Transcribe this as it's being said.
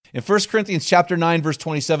In 1 Corinthians chapter 9, verse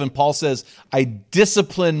 27, Paul says, I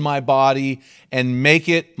discipline my body and make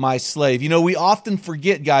it my slave. You know, we often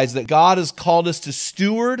forget, guys, that God has called us to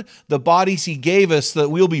steward the bodies he gave us so that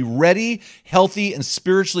we'll be ready, healthy, and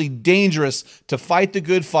spiritually dangerous to fight the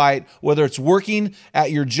good fight, whether it's working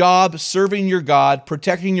at your job, serving your God,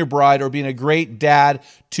 protecting your bride, or being a great dad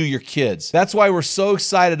to your kids. That's why we're so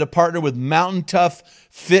excited to partner with Mountain Tough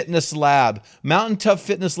Fitness Lab. Mountain Tough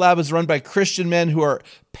Fitness Lab is run by Christian men who are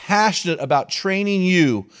passionate about training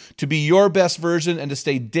you to be your best version and to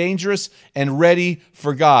stay dangerous and ready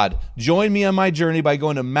for God. Join me on my journey by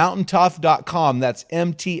going to mountaintough.com. That's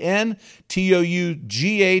MTNTOUGH,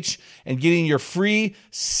 and getting your free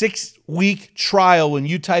 6-week trial when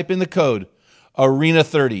you type in the code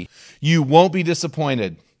ARENA30. You won't be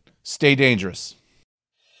disappointed. Stay dangerous.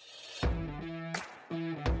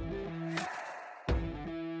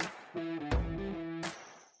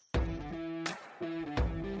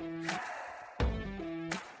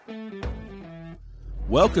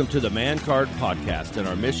 Welcome to the Man Card Podcast and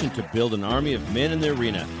our mission to build an army of men in the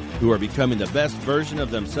arena who are becoming the best version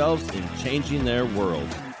of themselves in changing their world.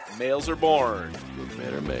 Males are born, but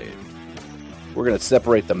men are made. We're going to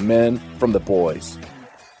separate the men from the boys.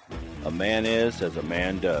 A man is as a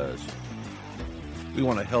man does. We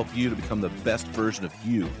want to help you to become the best version of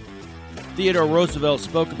you. Theodore Roosevelt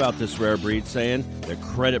spoke about this rare breed, saying, the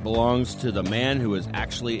credit belongs to the man who is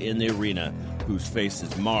actually in the arena, whose face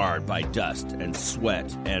is marred by dust and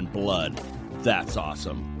sweat and blood. That's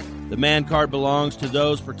awesome. The man card belongs to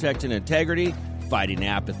those protecting integrity, fighting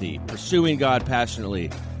apathy, pursuing God passionately,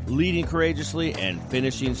 leading courageously, and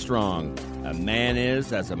finishing strong. A man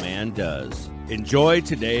is as a man does. Enjoy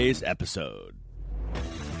today's episode.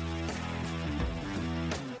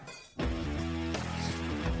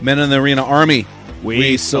 Men in the Arena Army,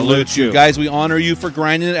 We salute you. Guys, we honor you for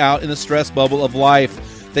grinding it out in the stress bubble of life.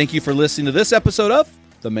 Thank you for listening to this episode of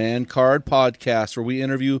the Man Card Podcast, where we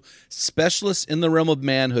interview specialists in the realm of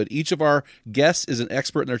manhood. Each of our guests is an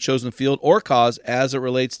expert in their chosen field or cause as it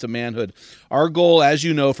relates to manhood. Our goal, as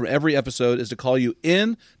you know from every episode, is to call you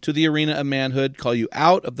in to the arena of manhood, call you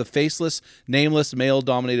out of the faceless, nameless,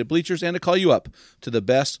 male-dominated bleachers, and to call you up to the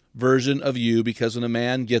best version of you, because when a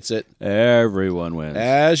man gets it, Everyone wins.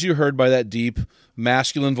 as you heard by that deep,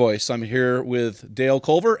 masculine voice. I'm here with Dale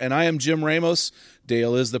Culver, and I am Jim Ramos.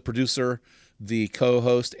 Dale is the producer, the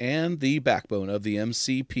co-host, and the backbone of the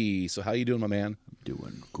MCP. So how you doing, my man?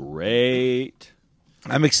 Doing great.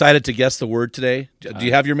 I'm excited to guess the word today. Do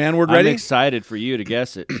you have your man word ready? I'm excited for you to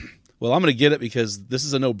guess it. Well, I'm going to get it because this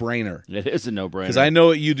is a no-brainer. It is a no-brainer. Because I know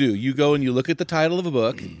what you do. You go and you look at the title of a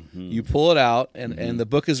book, you pull it out, and the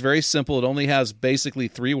book is very simple. It only has basically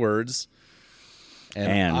 3 words.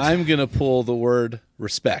 And I'm going to pull the word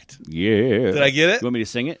respect. Yeah. Did I get it? You want me to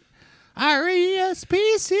sing it?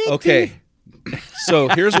 R-E-S-P-C-T. Okay. So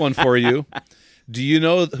here's one for you. Do you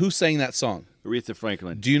know who sang that song? Aretha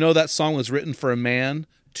Franklin. Do you know that song was written for a man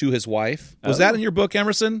to his wife? Was that in your book,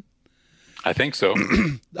 Emerson? I think so.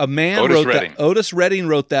 A man Otis wrote Redding. that. Otis Redding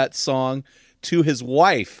wrote that song to his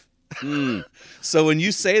wife. So when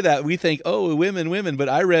you say that, we think, oh, women. But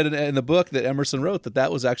I read in the book that Emerson wrote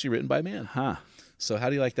that was actually written by a man. Huh. So how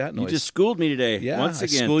do you like that noise? You just schooled me today. Yeah, Once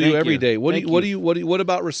again. I school you every day. What Thank you. What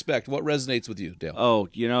about respect? What resonates with you, Dale? Oh,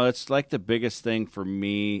 it's like the biggest thing for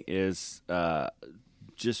me is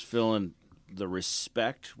just feeling the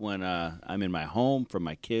respect when I'm in my home from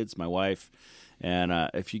my kids, my wife. And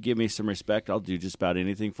if you give me some respect, I'll do just about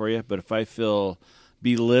anything for you. But if I feel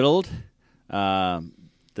belittled, then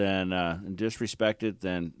and disrespected,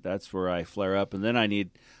 then that's where I flare up. And then I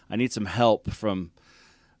need some help from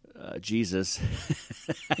Jesus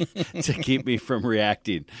to keep me from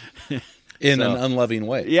reacting in an unloving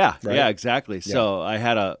way. Yeah, right? Yeah, exactly. Yeah. So I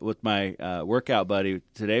had with my workout buddy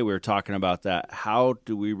today. We were talking about that. How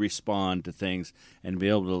do we respond to things and be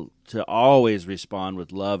able to always respond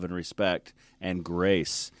with love and respect and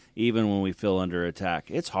grace, even when we feel under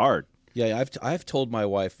attack? It's hard. Yeah, I've told my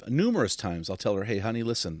wife numerous times. I'll tell her, hey, honey,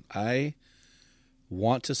 listen, I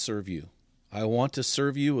want to serve you. I want to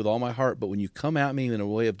serve you with all my heart, but when you come at me in a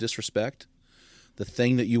way of disrespect, the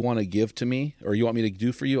thing that you want to give to me or you want me to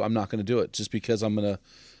do for you, I'm not going to do it just because I'm going to.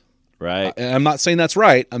 Right. And I'm not saying that's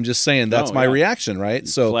right. I'm just saying that's my reaction, right?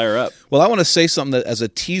 So flare up. Well, I want to say something that, as a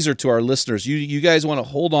teaser to our listeners. You guys want to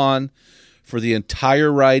hold on for the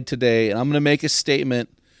entire ride today, and I'm going to make a statement.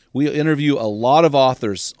 We interview a lot of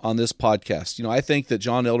authors on this podcast. I think that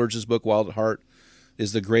John Eldredge's book, Wild at Heart,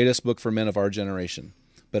 is the greatest book for men of our generation.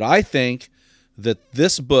 But I think that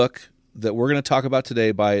this book that we're going to talk about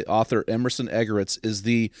today by author Emerson Eggerichs is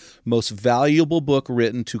the most valuable book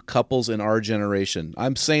written to couples in our generation.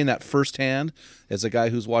 I'm saying that firsthand as a guy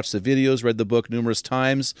who's watched the videos, read the book numerous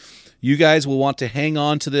times. You guys will want to hang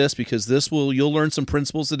on to this because you'll learn some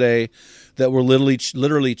principles today that will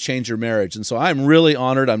literally change your marriage. And so I'm really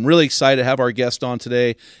honored. I'm really excited to have our guest on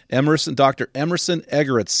today, Dr. Emerson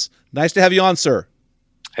Eggerichs. Nice to have you on, sir.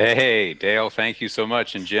 Hey, Dale, thank you so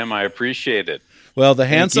much. And Jim, I appreciate it. Well, the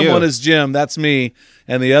handsome one is Jim. That's me.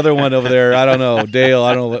 And the other one over there, I don't know, Dale.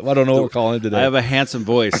 I don't know what we're calling him today. I have a handsome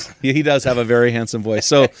voice. He does have a very handsome voice.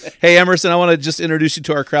 So, hey, Emerson, I want to just introduce you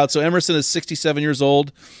to our crowd. So Emerson is 67 years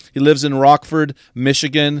old. He lives in Rockford,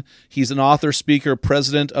 Michigan. He's an author, speaker,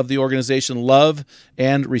 president of the organization Love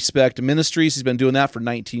and Respect Ministries. He's been doing that for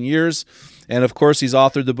 19 years. And, of course, he's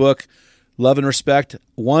authored the book Love and Respect,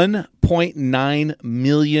 1.9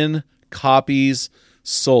 million copies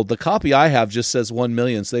sold. The copy I have just says 1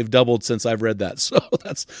 million, so they've doubled since I've read that. So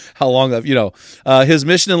that's how long his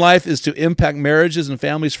mission in life is to impact marriages and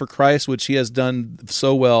families for Christ, which he has done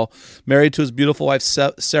so well. Married to his beautiful wife,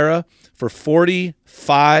 Sarah, for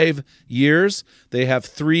 45 years. They have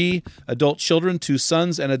 3 adult children, 2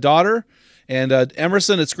 sons and a daughter. And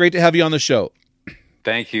Emerson, it's great to have you on the show.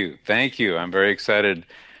 Thank you. I'm very excited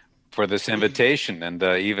for this invitation. And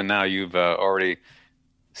even now you've already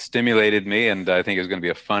stimulated me, and I think it's going to be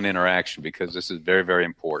a fun interaction because this is very, very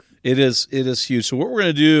important. It is huge. So what we're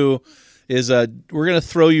going to do is we're going to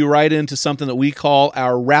throw you right into something that we call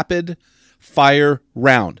our rapid fire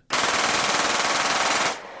round.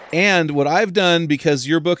 And what I've done, because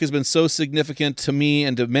your book has been so significant to me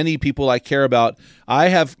and to many people I care about, I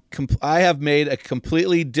have made a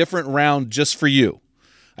completely different round just for you.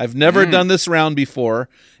 I've never done this round before,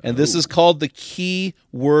 and this is called the key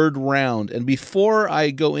word round. And before I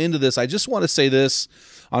go into this, I just want to say this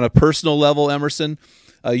on a personal level, Emerson.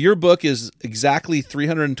 Your book is exactly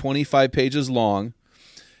 325 pages long.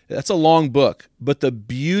 That's a long book, but the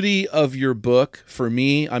beauty of your book for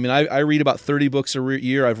me, I mean, I read about 30 books a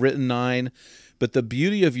year. I've written 9, but the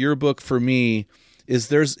beauty of your book for me is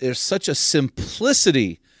there's such a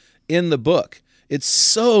simplicity in the book. It's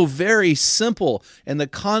so very simple, and the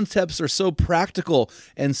concepts are so practical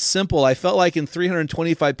and simple. I felt like in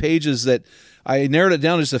 325 pages that I narrowed it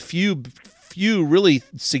down to just a few really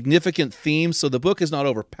significant themes, so the book is not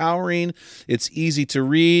overpowering. It's easy to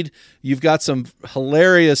read. You've got some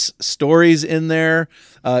hilarious stories in there.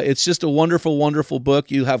 It's just a wonderful, wonderful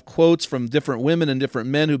book. You have quotes from different women and different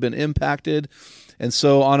men who've been impacted. And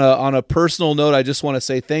so on a personal note, I just want to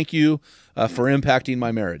say thank you for impacting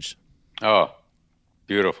my marriage. Oh,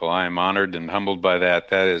 beautiful. I am honored and humbled by that.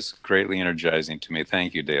 That is greatly energizing to me.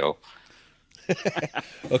 Thank you, Dale.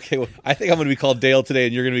 Okay, well, I think I'm going to be called Dale today,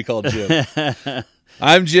 and you're going to be called Jim.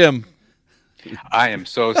 I'm Jim. I am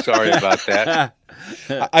so sorry about that.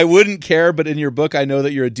 I wouldn't care, but in your book, I know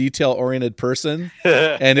that you're a detail-oriented person,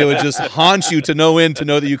 and it would just haunt you to no end to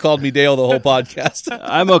know that you called me Dale the whole podcast.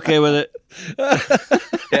 I'm okay with it.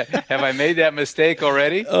 Have I made that mistake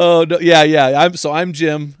already? Oh no, yeah. I'm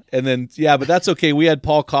Jim, and then but that's okay. We had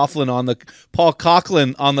Paul Coughlin on the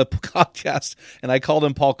podcast, and I called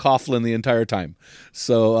him Paul Coughlin the entire time.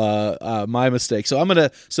 So my mistake.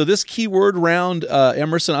 So this keyword round,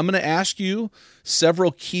 Emerson, I'm gonna ask you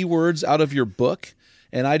several keywords out of your book,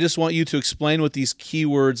 and I just want you to explain what these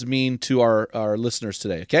keywords mean to our listeners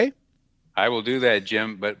today. Okay? I will do that,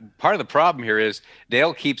 Jim. But part of the problem here is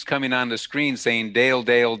Dale keeps coming on the screen saying Dale,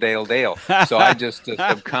 Dale, Dale, Dale. So I just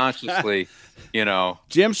subconsciously,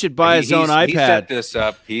 Jim should buy his own iPad. He set this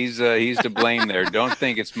up. He's to blame there. Don't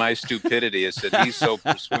think it's my stupidity. It's that he's so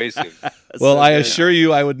persuasive. Well, I assure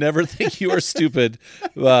you, I would never think you are stupid.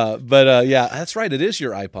 But that's right. It is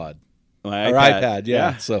your iPod. My iPad,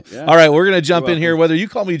 yeah. So, all right, we're going to jump in here. Whether you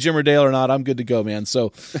call me Jim or Dale or not, I'm good to go, man. So,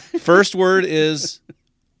 first word is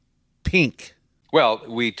pink. Well,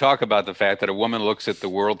 we talk about the fact that a woman looks at the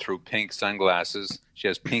world through pink sunglasses. She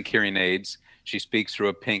has pink hearing aids. She speaks through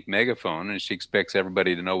a pink megaphone, and she expects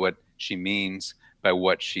everybody to know what she means by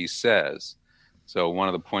what she says. So one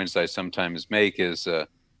of the points I sometimes make is,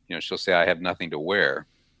 she'll say, I have nothing to wear.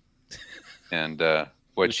 And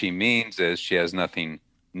what she means is she has nothing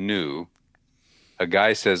new. A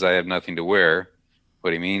guy says, I have nothing to wear.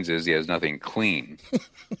 What he means is he has nothing clean.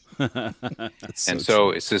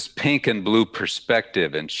 So it's this pink and blue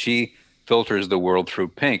perspective, and she filters the world through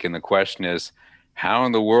pink. And the question is, how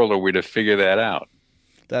in the world are we to figure that out?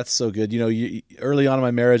 That's so good. Early on in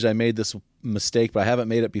my marriage, I made this mistake, but I haven't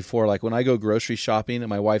made it before. Like when I go grocery shopping and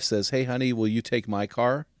my wife says, hey, honey, will you take my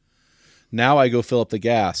car? Now I go fill up the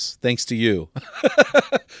gas, thanks to you.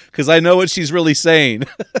 Because I know what she's really saying.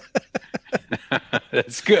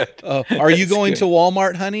 That's good. Are you going to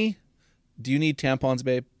Walmart, honey? Do you need tampons,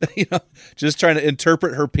 babe? Just trying to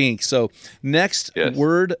interpret her pink. So next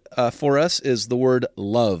word for us is the word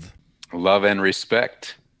love. Love and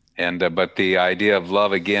respect. And but the idea of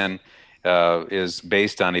love, again, is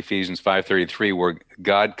based on Ephesians 5:33, where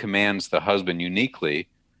God commands the husband uniquely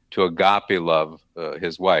to agape love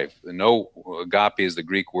his wife. Agape is the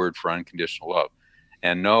Greek word for unconditional love.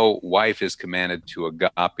 And no wife is commanded to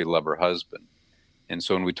agape love her husband. And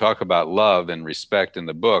so when we talk about love and respect in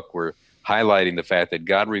the book, we're highlighting the fact that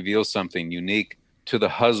God reveals something unique to the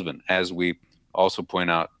husband, as we also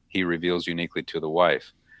point out, he reveals uniquely to the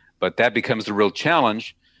wife. But that becomes the real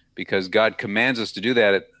challenge, because God commands us to do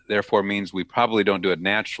that. It therefore means we probably don't do it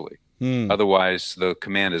naturally. Otherwise, the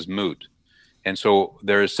command is moot. And so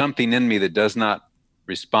there is something in me that does not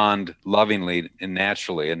respond lovingly and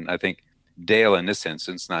naturally. And I think Dale, in this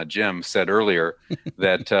instance, not Jim, said earlier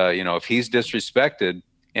that, if he's disrespected,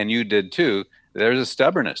 and you did too, there's a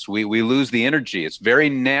stubbornness. We lose the energy. It's very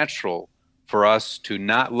natural for us to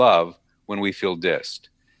not love when we feel dissed.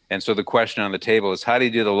 And so the question on the table is, how do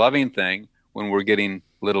you do the loving thing when we're getting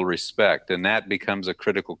little respect? And that becomes a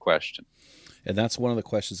critical question. And that's one of the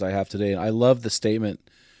questions I have today. And I love the statement,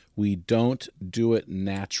 we don't do it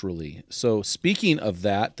naturally. So speaking of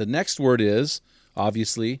that, the next word is,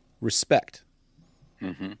 obviously, respect.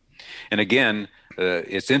 Mm-hmm. And again,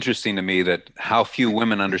 it's interesting to me that how few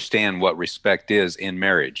women understand what respect is in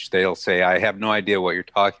marriage. They'll say, I have no idea what you're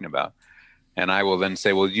talking about. And I will then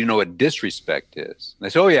say, well, do you know what disrespect is? And they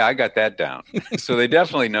say, oh, yeah, I got that down. So they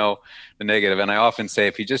definitely know the negative. And I often say,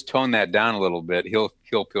 if you just tone that down a little bit, he'll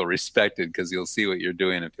feel respected, because he'll see what you're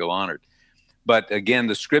doing and feel honored. But again,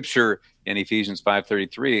 the scripture in Ephesians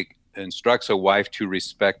 5:33 instructs a wife to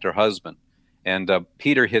respect her husband. And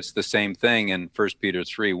Peter hits the same thing in 1 Peter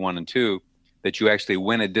 3:1-2, that you actually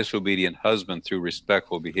win a disobedient husband through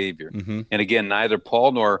respectful behavior. Mm-hmm. And again, neither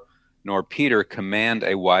Paul nor Peter command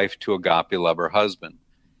a wife to agape love her husband.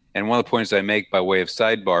 And one of the points I make by way of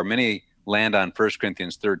sidebar, many land on 1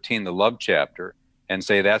 Corinthians 13, the love chapter, and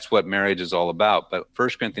say that's what marriage is all about. But 1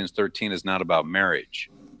 Corinthians 13 is not about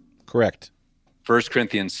marriage. Correct. 1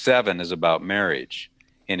 Corinthians 7 is about marriage.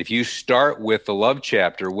 And if you start with the love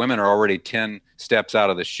chapter, women are already 10 steps out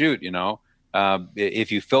of the chute,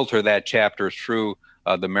 if you filter that chapter through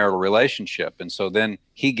the marital relationship. And so then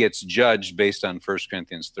he gets judged based on 1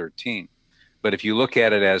 Corinthians 13. But if you look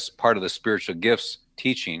at it as part of the spiritual gifts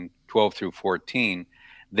teaching, 12-14,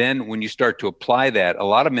 then when you start to apply that, a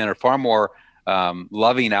lot of men are far more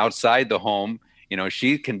loving outside the home.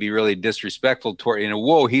 She can be really disrespectful toward,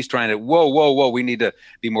 he's trying to, whoa, we need to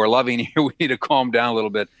be more loving here. We need to calm down a little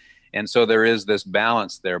bit. And so there is this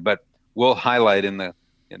balance there. But we'll highlight in the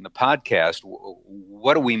podcast,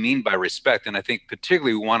 what do we mean by respect? And I think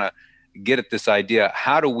particularly we want to get at this idea,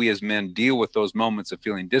 how do we as men deal with those moments of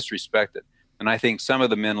feeling disrespected? And I think some of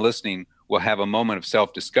the men listening will have a moment of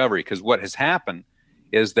self-discovery, because what has happened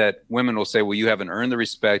is that women will say, well, you haven't earned the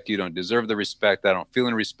respect. You don't deserve the respect. I don't feel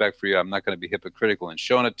any respect for you. I'm not going to be hypocritical in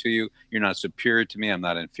showing it to you. You're not superior to me. I'm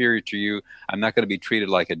not inferior to you. I'm not going to be treated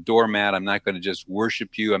like a doormat. I'm not going to just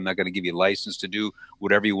worship you. I'm not going to give you license to do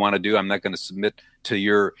whatever you want to do. I'm not going to submit to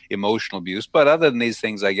your emotional abuse. But other than these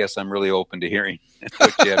things, I guess I'm really open to hearing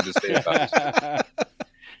what you have to say about it.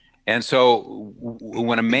 And so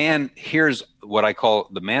when a man hears what I call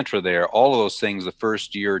the mantra there, all of those things, the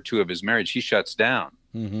first year or two of his marriage, he shuts down.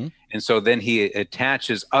 Mm-hmm. And so then he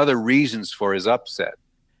attaches other reasons for his upset,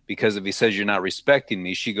 because if he says, you're not respecting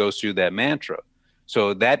me, she goes through that mantra.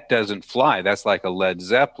 So that doesn't fly. That's like a Led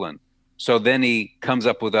Zeppelin. So then he comes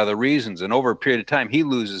up with other reasons. And over a period of time, he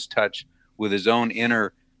loses touch with his own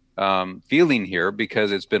inner feeling here,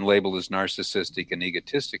 because it's been labeled as narcissistic and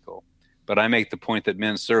egotistical. But I make the point that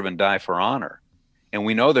men serve and die for honor. And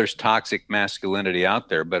we know there's toxic masculinity out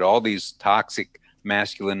there, but all these toxic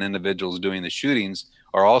masculine individuals doing the shootings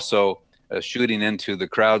are also shooting into the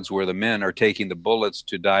crowds where the men are taking the bullets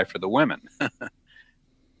to die for the women.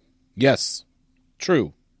 Yes,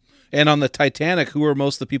 true. And on the Titanic, who were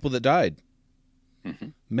most of the people that died? Mm-hmm.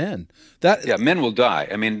 Men. Men will die.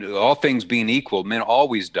 I mean, all things being equal, men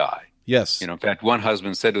always die. Yes. In fact, one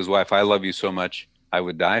husband said to his wife, I love you so much, I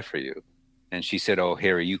would die for you. And she said, oh,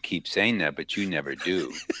 Harry, you keep saying that, but you never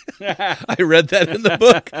do. I read that in the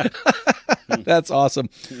book. That's awesome.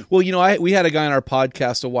 Well, we had a guy on our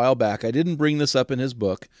podcast a while back. I didn't bring this up in his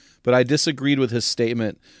book, but I disagreed with his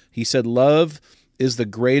statement. He said, love is the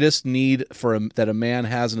greatest need that a man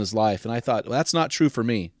has in his life. And I thought, well, that's not true for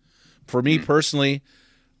me. For me personally,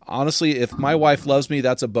 honestly, if my wife loves me,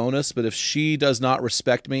 that's a bonus. But if she does not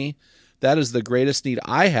respect me, that is the greatest need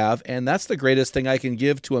I have. And that's the greatest thing I can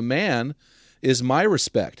give to a man, is my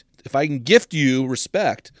respect. If I can gift you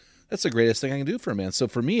respect, that's the greatest thing I can do for a man. So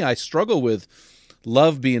for me, I struggle with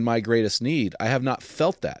love being my greatest need. I have not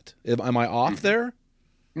felt that. Am I off there?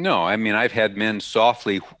 No, I mean, I've had men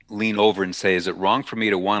softly lean over and say, is it wrong for me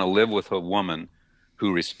to want to live with a woman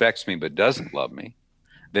who respects me but doesn't love me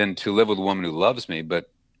than to live with a woman who loves me but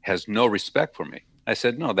has no respect for me? I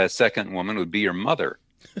said, no, that second woman would be your mother.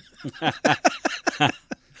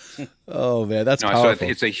 Oh, man, that's no, powerful.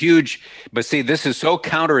 So it's a huge, but see, this is so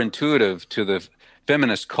counterintuitive to the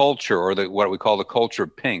feminist culture, or what we call the culture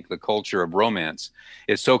of pink, the culture of romance.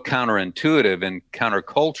 It's so counterintuitive and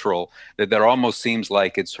countercultural that almost seems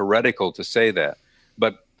like it's heretical to say that.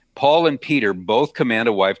 But Paul and Peter both command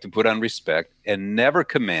a wife to put on respect and never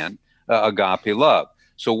command agape love.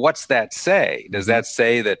 So what's that say? Does that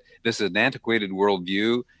say that this is an antiquated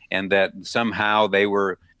worldview and that somehow they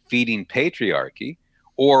were feeding patriarchy?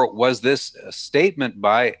 Or was this a statement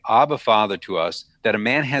by Abba Father to us that a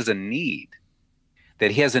man has a need,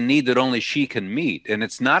 that he has a need that only she can meet? And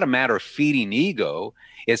it's not a matter of feeding ego.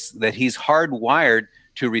 It's that he's hardwired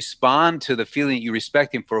to respond to the feeling that you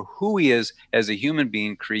respect him for who he is as a human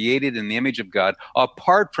being created in the image of God,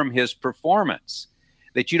 apart from his performance.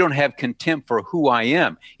 That you don't have contempt for who I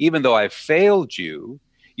am. Even though I've failed you,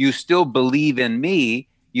 you still believe in me.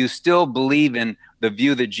 You still believe in the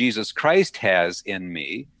view that Jesus Christ has in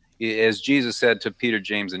me. As Jesus said to Peter,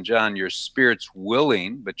 James, and John, your spirit's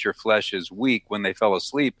willing, but your flesh is weak. When they fell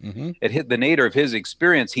asleep, it hit the nadir of his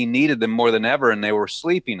experience. He needed them more than ever, and they were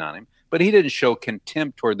sleeping on him. But he didn't show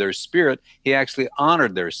contempt toward their spirit. He actually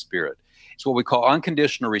honored their spirit. It's what we call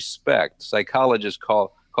unconditional respect. Psychologists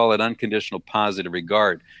call it unconditional positive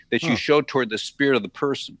regard, that you show toward the spirit of the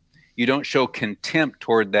person. You don't show contempt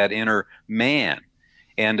toward that inner man.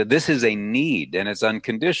 And this is a need, and it's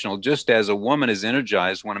unconditional, just as a woman is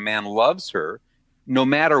energized when a man loves her, no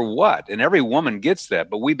matter what. And every woman gets that,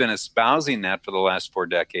 but we've been espousing that for the last 4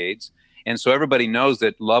 decades. And so everybody knows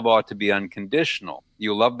that love ought to be unconditional.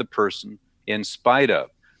 You love the person in spite of.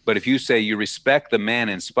 But if you say you respect the man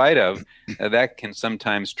in spite of, that can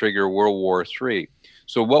sometimes trigger World War III.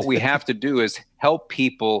 So what we have to do is help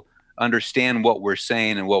people understand what we're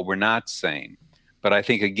saying and what we're not saying. But I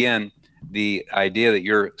think, again, the idea that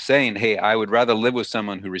you're saying, hey, I would rather live with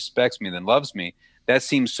someone who respects me than loves me, that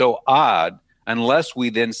seems so odd unless we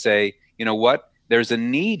then say, you know what, there's a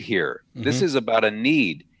need here. This is about a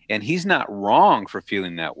need. And he's not wrong for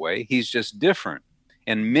feeling that way. He's just different.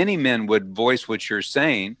 And many men would voice what you're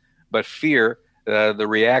saying, but fear the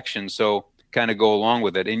reaction. So kind of go along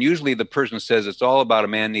with it. And usually the person who says it's all about a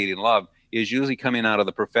man needing love is usually coming out of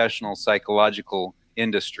the professional psychological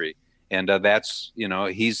industry. And that's, you know,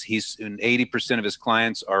 he's 80% of his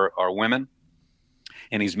clients are women,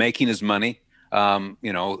 and he's making his money,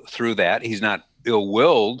 you know, through that. He's not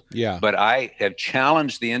ill-willed, but I have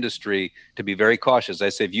challenged the industry to be very cautious. I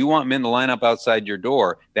say, if you want men to line up outside your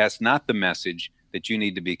door, that's not the message that you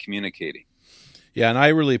need to be communicating. Yeah, and I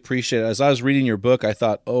really appreciate it. As I was reading your book, I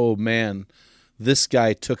thought, oh, man, this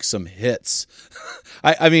guy took some hits.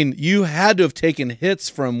 I mean, you had to have taken hits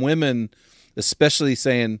from women, especially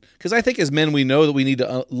saying, because I think as men, we know that we need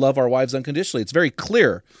to love our wives unconditionally. It's very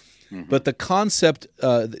clear. But the concept,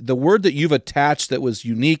 the word that you've attached that was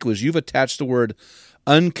unique was you've attached the word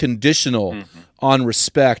unconditional on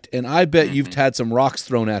respect. And I bet you've had some rocks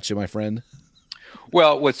thrown at you, my friend.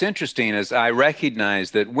 Well, what's interesting is I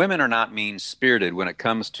recognize that women are not mean-spirited when it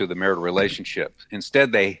comes to the marital relationship.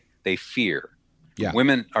 Instead, they fear. Yeah.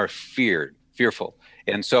 Women are fearful.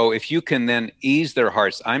 And so if you can then ease their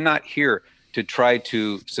hearts, I'm not here to try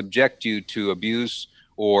to subject you to abuse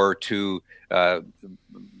or to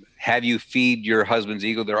have you feed your husband's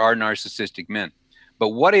ego. There are narcissistic men. But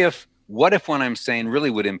what if what I'm saying really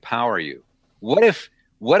would empower you? What if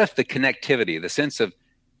the connectivity, the sense of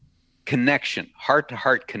connection,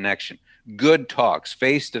 heart-to-heart connection, good talks,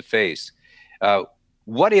 face-to-face,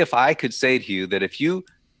 what if I could say to you that if you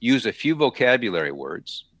use a few vocabulary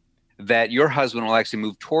words, that your husband will actually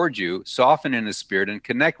move towards you, soften in his spirit, and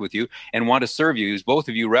connect with you and want to serve you, as both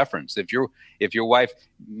of you referenced. If your wife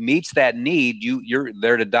meets that need, you're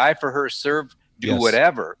there to die for her, serve, do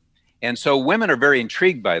whatever. And so women are very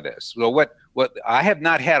intrigued by this. Well, what I have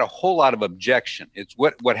not had a whole lot of objection. It's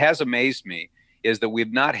what has amazed me is that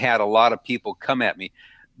we've not had a lot of people come at me.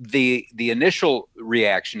 The initial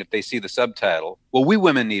reaction, if they see the subtitle, well, we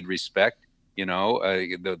women need respect, you know,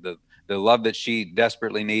 the love that she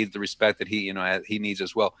desperately needs, the respect that he needs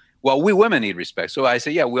as well. Well, we women need respect. So I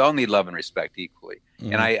say, yeah, we all need love and respect equally.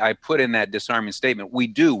 And I put in that disarming statement,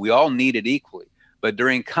 we all need it equally. But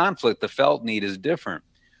during conflict, the felt need is different.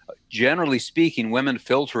 Generally speaking, women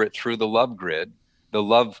filter it through the love grid. the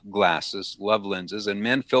love glasses, love lenses, and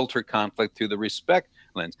men filter conflict through the respect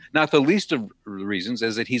lens. Not the least of reasons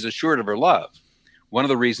is that he's assured of her love. One of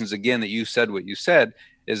the reasons, again, that you said what you said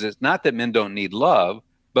is it's not that men don't need love,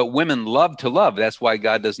 but women love to love. That's why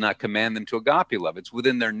God does not command them to agape love. It's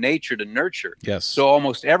within their nature to nurture. Yes. So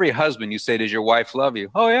almost every husband, you say, does your wife love you?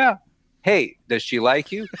 Oh, yeah. Hey, does she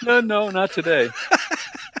like you? No, not today.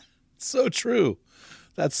 So true.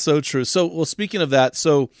 That's so true. So, well, speaking of that,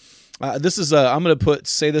 so this is I'm going to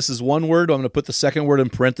say this is one word. I'm going to put the second word in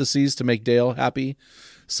parentheses to make Dale happy.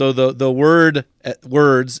 So the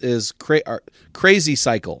words is crazy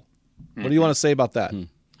cycle. What do you want to say about that?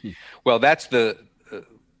 Well, that's the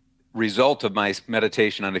result of my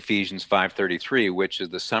meditation on Ephesians 5:33, which is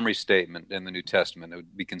the summary statement in the New Testament. It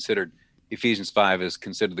would be considered, Ephesians 5 is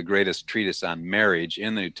considered the greatest treatise on marriage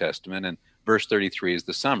in the New Testament, and verse 33 is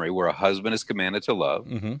the summary, where a husband is commanded to love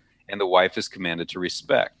and the wife is commanded to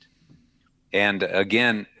respect. And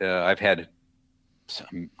again, I've had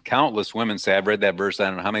countless women say, I've read that verse I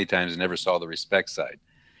don't know how many times and never saw the respect side.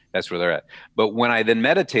 That's where they're at. But when I then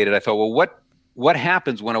meditated, I thought, well, what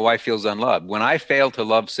happens when a wife feels unloved? When I fail to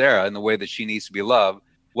love Sarah in the way that she needs to be loved,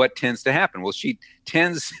 what tends to happen? Well, she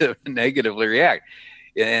tends to negatively react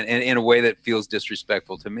in a way that feels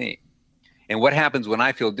disrespectful to me. And what happens when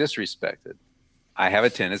I feel disrespected? I have a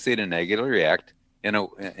tendency to negatively react in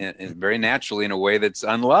very naturally in a way that's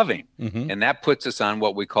unloving. And that puts us on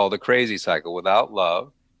what we call the crazy cycle. Without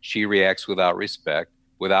love, she reacts without respect.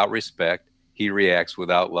 Without respect, he reacts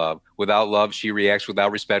without love. Without love, she reacts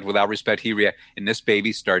without respect. Without respect, he reacts. And this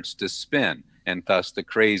baby starts to spin, and thus the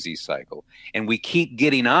crazy cycle. And we keep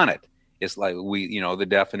getting on it. It's like the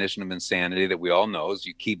definition of insanity that we all know is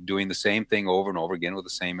you keep doing the same thing over and over again with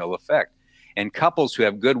the same ill effect. And couples who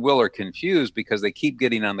have goodwill are confused because they keep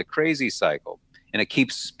getting on the crazy cycle, and it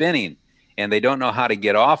keeps spinning, and they don't know how to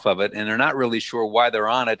get off of it, and they're not really sure why they're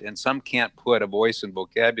on it, and some can't put a voice and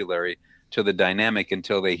vocabulary to the dynamic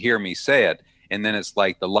until they hear me say it, and then it's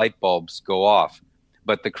like the light bulbs go off.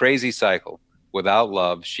 But the crazy cycle, without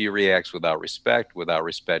love, she reacts without respect. Without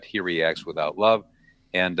respect, he reacts without love.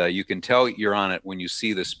 And you can tell you're on it when you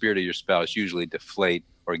see the spirit of your spouse usually deflate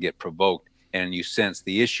or get provoked, and you sense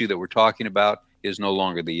the issue that we're talking about is no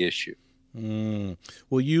longer the issue.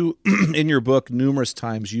 Well, you, in your book, numerous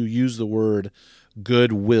times you use the word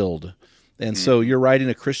good-willed. And so you're writing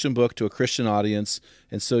a Christian book to a Christian audience,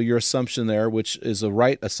 and so your assumption there, which is a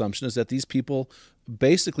right assumption, is that these people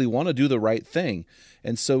basically want to do the right thing.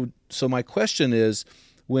 And so my question is,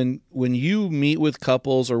 when you meet with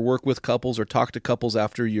couples or work with couples or talk to couples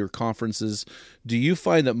after your conferences, do you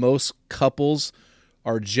find that most couples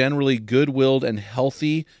are generally good-willed and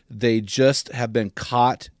healthy? They just have been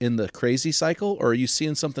caught in the crazy cycle, or are you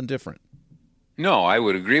seeing something different? No, I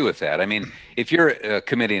would agree with that. I mean, if you're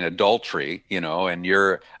committing adultery, and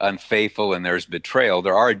you're unfaithful and there's betrayal,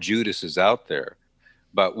 there are Judases out there.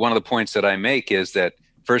 But one of the points that I make is that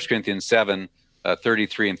 1 Corinthians 7,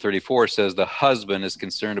 33 and 34 says the husband is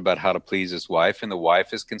concerned about how to please his wife, and the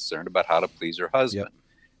wife is concerned about how to please her husband. Yep.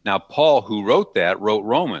 Now, Paul, who wrote that, wrote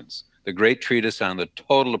Romans, the great treatise on the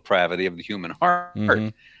total depravity of the human heart.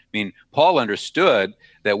 I mean, Paul understood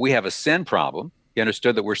that we have a sin problem. He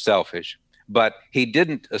understood that we're selfish. But he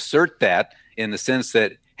didn't assert that in the sense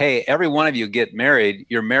that, hey, every one of you get married,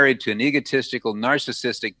 you're married to an egotistical,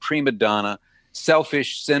 narcissistic, prima donna,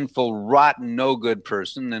 selfish, sinful, rotten, no good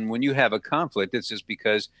person. And when you have a conflict, it's just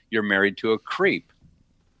because you're married to a creep.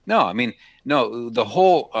 No, the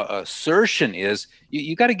whole assertion is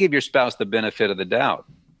you got to give your spouse the benefit of the doubt.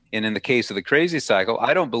 And in the case of the crazy cycle,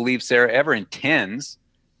 I don't believe Sarah ever intends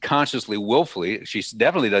consciously, willfully, she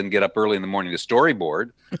definitely doesn't get up early in the morning to storyboard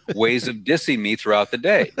ways of dissing me throughout the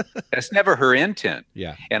day. That's never her intent.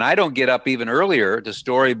 Yeah. And I don't get up even earlier to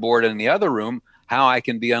storyboard in the other room how I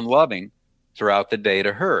can be unloving throughout the day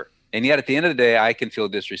to her. And yet at the end of the day, I can feel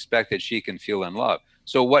disrespected. She can feel unloved.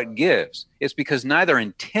 So what gives? It's because neither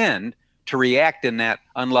intend to react in that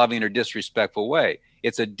unloving or disrespectful way.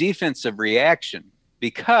 It's a defensive reaction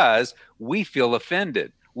because we feel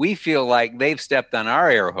offended. We feel like they've stepped on our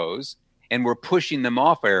air hose and we're pushing them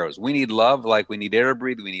off arrows. We need love like we need air to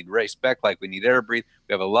breathe. We need respect like we need air to breathe.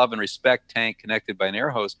 We have a love and respect tank connected by an air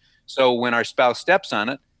hose. So when our spouse steps on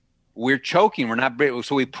it, we're choking. We're not,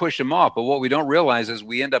 so we push them off. But what we don't realize is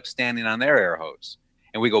we end up standing on their air hose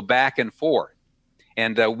and we go back and forth.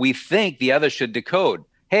 And we think the other should decode,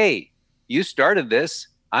 hey, you started this.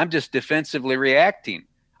 I'm just defensively reacting.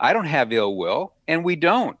 I don't have ill will, and we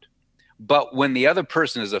don't. But when the other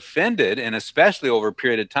person is offended, and especially over a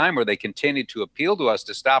period of time where they continue to appeal to us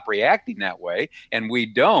to stop reacting that way, and we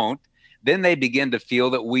don't, then they begin to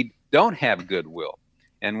feel that we don't have goodwill.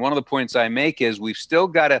 And one of the points I make is we've still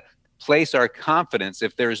got to place our confidence.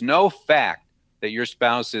 If there's no fact that your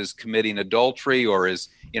spouse is committing adultery or is,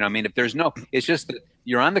 if there's no, it's just that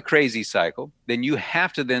you're on the crazy cycle, then you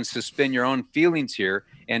have to then suspend your own feelings here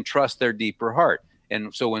and trust their deeper heart.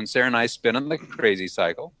 And so when Sarah and I spin on the crazy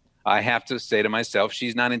cycle, I have to say to myself,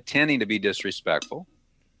 she's not intending to be disrespectful.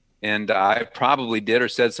 And I probably did or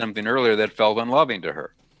said something earlier that felt unloving to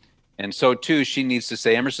her. And so, too, she needs to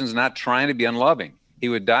say, Emerson's not trying to be unloving. He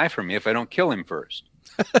would die for me if I don't kill him first.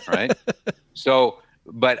 Right? So,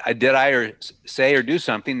 but did I say or do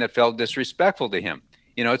something that felt disrespectful to him?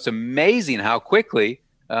 It's amazing how quickly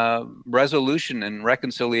resolution and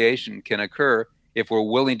reconciliation can occur if we're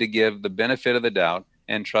willing to give the benefit of the doubt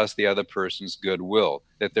and trust the other person's goodwill,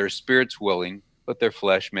 that their spirit's willing, but their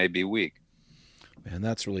flesh may be weak. Man,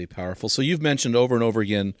 that's really powerful. So you've mentioned over and over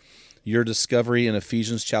again your discovery in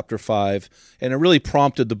Ephesians chapter 5, and it really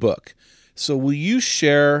prompted the book. So will you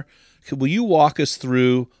walk us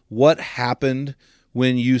through what happened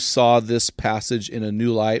when you saw this passage in a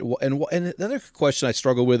new light? And another question I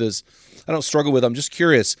struggle with is, I'm just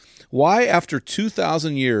curious, why after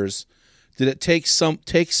 2,000 years did it take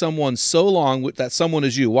someone so long, that someone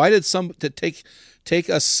is you? Why did it take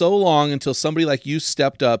us so long until somebody like you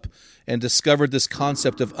stepped up and discovered this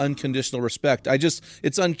concept of unconditional respect?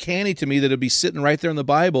 It's uncanny to me that it'd be sitting right there in the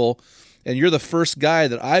Bible, and you're the first guy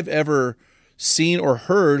that I've ever seen or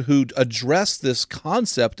heard who addressed this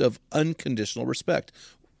concept of unconditional respect.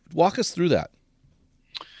 Walk us through that.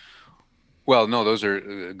 Well, no, those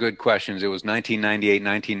are good questions. It was 1998,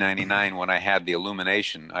 1999 when I had the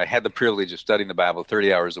illumination. I had the privilege of studying the Bible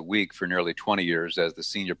 30 hours a week for nearly 20 years as the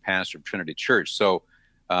senior pastor of Trinity Church. So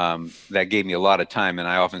that gave me a lot of time. And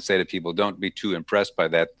I often say to people, don't be too impressed by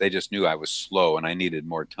that. They just knew I was slow and I needed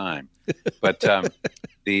more time. But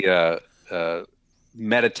the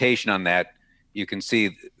meditation on that, you can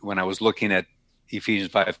see when I was looking at Ephesians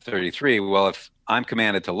 5:33, well, if I'm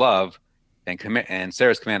commanded to love and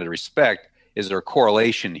Sarah's commanded to respect, is there a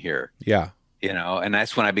correlation here? Yeah. And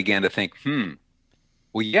that's when I began to think,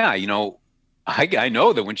 well, yeah, I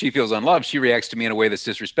know that when she feels unloved, she reacts to me in a way that's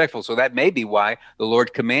disrespectful. So that may be why the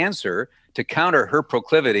Lord commands her to counter her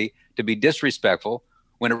proclivity to be disrespectful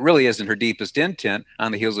when it really isn't her deepest intent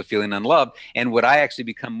on the heels of feeling unloved. And would I actually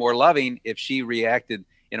become more loving if she reacted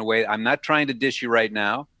in a way, I'm not trying to dish you right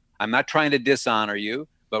now. I'm not trying to dishonor you,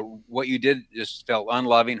 but what you did just felt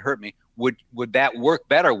unloving, hurt me. Would that work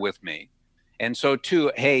better with me? And so too,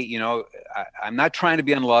 hey, I'm not trying to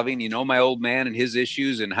be unloving. My old man and his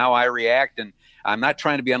issues and how I react, and I'm not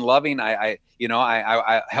trying to be unloving. I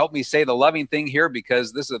help me say the loving thing here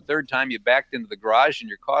because this is the third time you backed into the garage and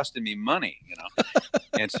you're costing me money.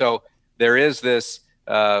 And so there is this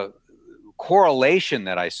correlation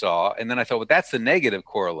that I saw, and then I thought, well, that's the negative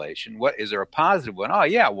correlation. What is there a positive one? Oh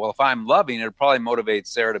yeah, well, if I'm loving, it'll probably motivate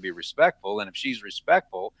Sarah to be respectful, and if she's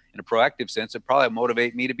respectful in a proactive sense, it'll probably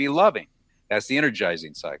motivate me to be loving. That's the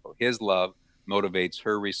energizing cycle. His love motivates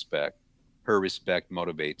her respect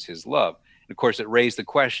motivates his love. And of course, it raised the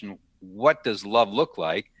question, what does love look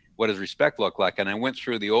like? What does respect look like? And I went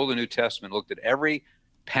through the Old and New Testament, looked at every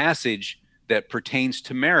passage that pertains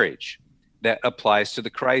to marriage that applies to the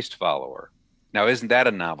Christ follower. Now, isn't that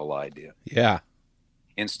a novel idea? Yeah.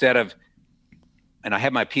 Instead of, and I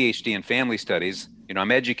have my PhD in family studies,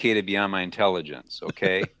 I'm educated beyond my intelligence,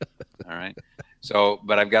 okay? All right. So,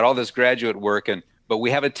 but I've got all this graduate work, but we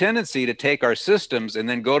have a tendency to take our systems and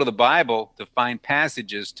then go to the Bible to find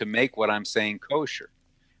passages to make what I'm saying kosher.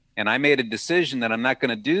 And I made a decision that I'm not going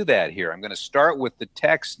to do that here. I'm going to start with the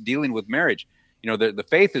text dealing with marriage. The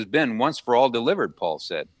faith has been once for all delivered, Paul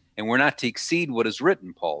said. And we're not to exceed what is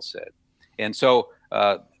written, Paul said. And so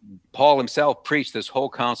Paul himself preached this whole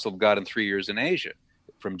counsel of God in 3 years in Asia.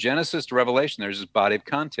 From Genesis to Revelation, there's this body of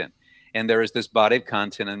content. And there is this body of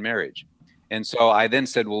content in marriage. And so I then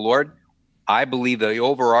said, well, Lord, I believe the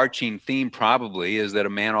overarching theme probably is that a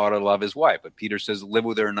man ought to love his wife. But Peter says, live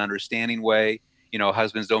with her in an understanding way.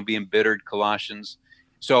 Husbands, don't be embittered, Colossians.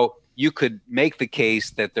 So you could make the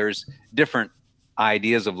case that there's different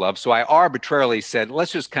ideas of love. So I arbitrarily said,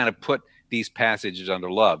 let's just kind of put these passages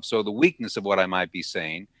under love. So the weakness of what I might be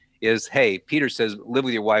saying is, hey, Peter says, live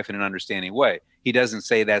with your wife in an understanding way. He doesn't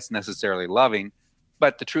say that's necessarily loving,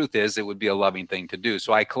 but the truth is it would be a loving thing to do.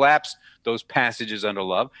 So I collapsed those passages under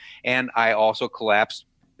love, and I also collapsed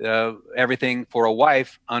everything for a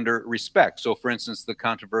wife under respect. So for instance, the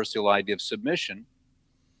controversial idea of submission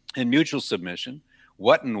and mutual submission,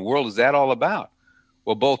 what in the world is that all about?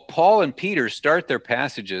 Well, both Paul and Peter start their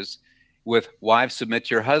passages with wives submit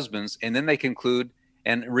to your husbands, and then they conclude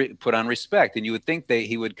and put on respect. And you would think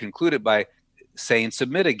he would conclude it by saying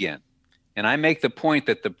submit again. And I make the point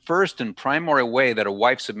that the first and primary way that a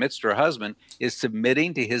wife submits to her husband is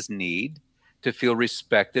submitting to his need to feel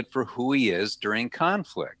respected for who he is during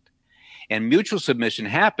conflict. And mutual submission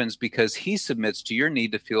happens because he submits to your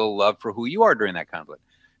need to feel love for who you are during that conflict.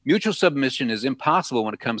 Mutual submission is impossible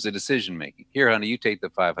when it comes to decision making. Here, honey, you take the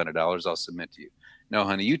 $500, I'll submit to you. No,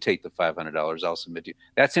 honey, you take the $500, I'll submit to you.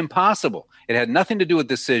 That's impossible. It had nothing to do with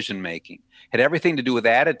decision making. It had everything to do with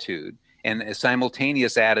attitude and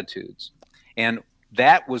simultaneous attitudes. And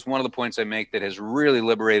that was one of the points I make that has really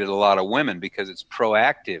liberated a lot of women, because it's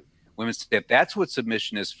proactive. Women say, if that's what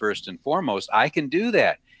submission is first and foremost, I can do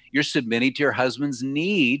that. You're submitting to your husband's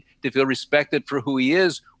need to feel respected for who he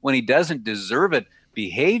is when he doesn't deserve it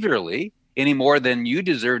behaviorally any more than you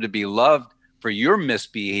deserve to be loved for your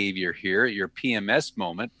misbehavior here, your PMS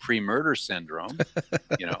moment, pre-murder syndrome.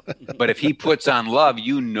 But if he puts on love,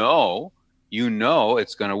 you know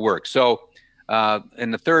it's going to work. So,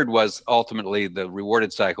 and the third was ultimately the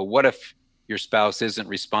rewarded cycle. What if your spouse isn't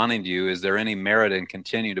responding to you? Is there any merit in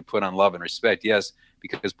continuing to put on love and respect? Yes,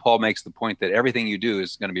 because Paul makes the point that everything you do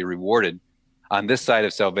is going to be rewarded on this side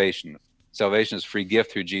of salvation. Salvation is a free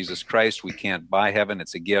gift through Jesus Christ. We can't buy heaven.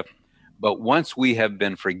 It's a gift. But once we have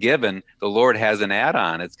been forgiven, the Lord has an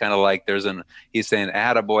add-on. It's kind of like he's saying,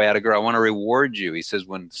 attaboy, attagirl, I want to reward you. He says,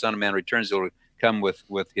 when the Son of Man returns, he'll come with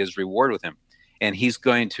his reward with him. And he's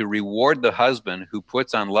going to reward the husband who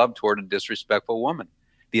puts on love toward a disrespectful woman.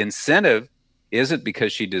 The incentive isn't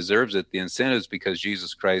because she deserves it. The incentive is because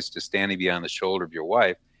Jesus Christ is standing beyond the shoulder of your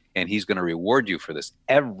wife, and he's going to reward you for this.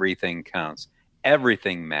 Everything counts.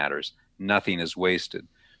 Everything matters. Nothing is wasted.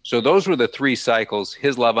 So those were the three cycles: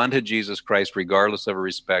 his love unto Jesus Christ, regardless of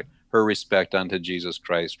her respect unto Jesus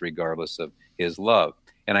Christ, regardless of his love.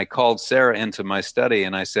 And I called Sarah into my study,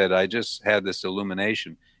 and I said, I just had this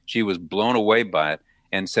illumination. She was blown away by it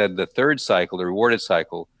and said the third cycle, the rewarded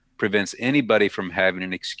cycle, prevents anybody from having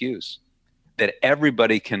an excuse, that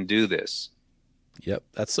everybody can do this. Yep,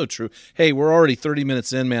 that's so true. Hey, we're already 30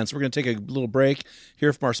 minutes in, man, so we're going to take a little break,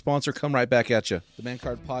 hear from our sponsor, come right back at you. The Man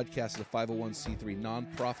Card Podcast is a 501c3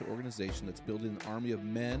 nonprofit organization that's building an army of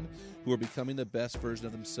men who are becoming the best version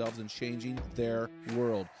of themselves and changing their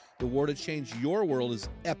world. The war to change your world is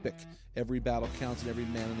epic. Every battle counts and every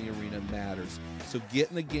man in the arena matters. So get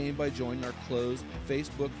in the game by joining our closed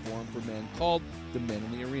Facebook forum for men called The Men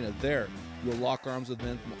in the Arena. There, you'll lock arms with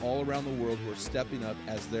men from all around the world who are stepping up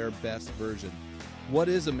as their best version. What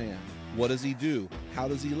is a man? What does he do? How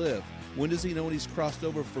does he live? When does he know when he's crossed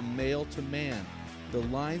over from male to man? The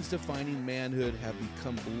lines defining manhood have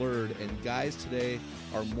become blurred, and guys today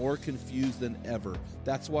are more confused than ever.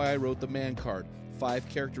 That's why I wrote the Man Card, 5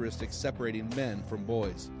 characteristics separating men from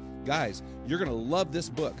boys. Guys, you're going to love this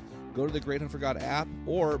book. Go to the Great Hunt for God app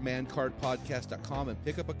or mancardpodcast.com and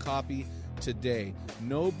pick up a copy today.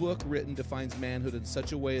 No book written defines manhood in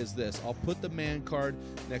such a way as this. I'll put the Man Card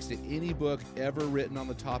next to any book ever written on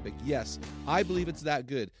the topic. Yes, I believe it's that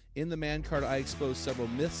good. In the Man Card, I expose several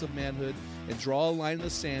myths of manhood and draw a line in the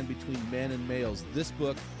sand between men and males. This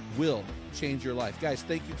book will change your life. Guys,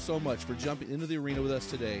 thank you so much for jumping into the arena with us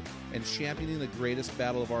today and championing the greatest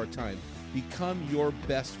battle of our time. Become your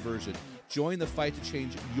best version. Join the fight to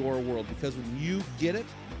change your world, because when you get it,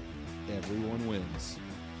 everyone wins.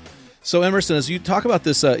 So, Emerson, as you talk about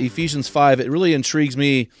this Ephesians 5, it really intrigues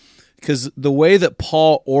me, because the way that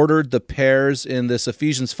Paul ordered the pairs in this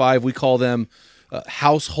Ephesians 5, we call them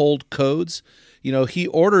household codes. You know, he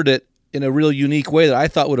ordered it in a real unique way that I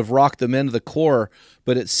thought would have rocked the men to the core,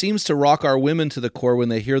 but it seems to rock our women to the core when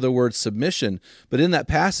they hear the word submission. But in that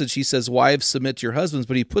passage, he says, wives, submit to your husbands,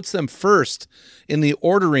 but he puts them first in the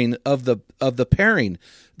ordering of the pairing.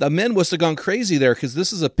 The men must have gone crazy there, because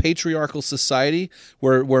this is a patriarchal society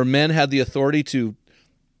where men had the authority to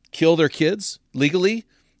kill their kids legally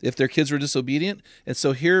if their kids were disobedient. And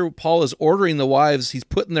so here Paul is ordering the wives. He's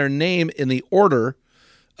putting their name in the order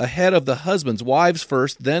ahead of the husbands, wives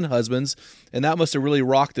first, then husbands, and that must have really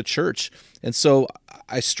rocked the church. And so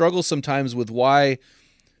I struggle sometimes with why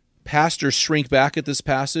pastors shrink back at this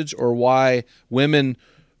passage, or why women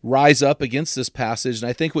rise up against this passage. And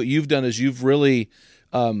I think what you've done is you've really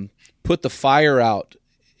put the fire out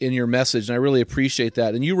in your message, and I really appreciate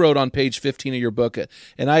that. And you wrote on page 15 of your book,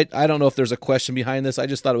 and I don't know if there's a question behind this, I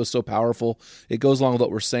just thought it was so powerful. It goes along with what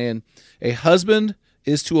we're saying. A husband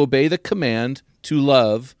is to obey the command to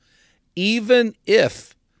love, even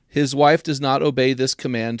if his wife does not obey this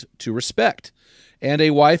command to respect. And a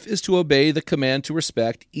wife is to obey the command to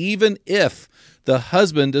respect, even if the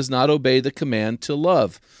husband does not obey the command to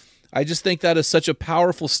love. I just think that is such a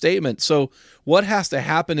powerful statement. So what has to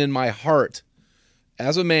happen in my heart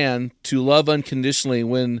as a man to love unconditionally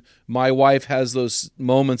when my wife has those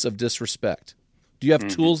moments of disrespect? Do you have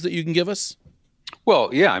tools that you can give us? Well,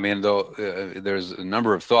 yeah. I mean, though, there's a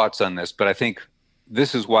number of thoughts on this, but I think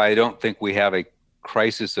this is why I don't think we have a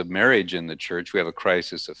crisis of marriage in the church. We have a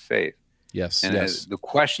crisis of faith. Yes. And yes. the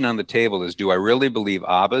question on the table is, do I really believe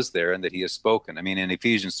Abba's there and that he has spoken? I mean, in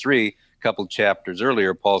Ephesians 3, a couple chapters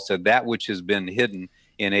earlier, Paul said that which has been hidden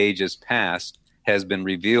in ages past has been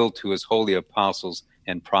revealed to his holy apostles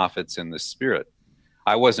and prophets in the Spirit.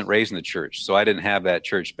 I wasn't raised in the church, so I didn't have that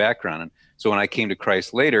church background. And so when I came to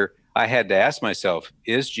Christ later, I had to ask myself,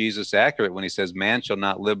 is Jesus accurate when he says, man shall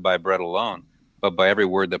not live by bread alone, but by every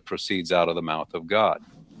word that proceeds out of the mouth of God?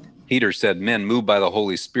 Peter said, men moved by the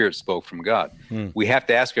Holy Spirit spoke from God. We have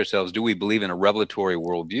to ask ourselves, do we believe in a revelatory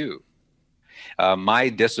worldview? My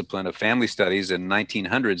discipline of family studies in the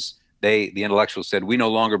 1900s, the intellectuals said, we no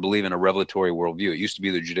longer believe in a revelatory worldview. It used to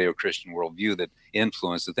be the Judeo-Christian worldview that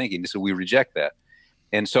influenced the thinking. So we reject that.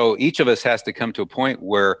 And so each of us has to come to a point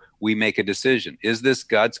where we make a decision. Is this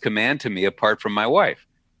God's command to me apart from my wife?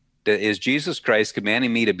 Is Jesus Christ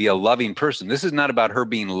commanding me to be a loving person? This is not about her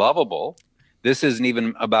being lovable. This isn't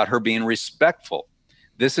even about her being respectful.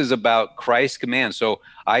 This is about Christ's command. So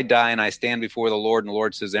I die and I stand before the Lord, and the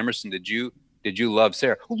Lord says, Emerson, did you love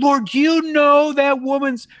Sarah? Lord, do you know that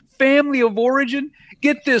woman's family of origin?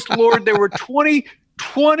 Get this, Lord, there were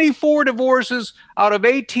 24 divorces out of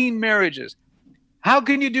 18 marriages. How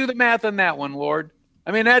can you do the math on that one, Lord?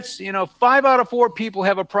 I mean, that's, 5 out of 4 people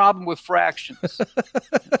have a problem with fractions.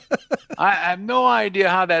 I have no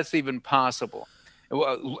idea how that's even possible.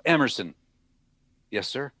 Emerson. Yes,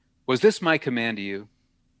 sir. Was this my command to you?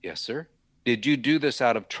 Yes, sir. Did you do this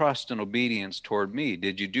out of trust and obedience toward me?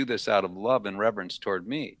 Did you do this out of love and reverence toward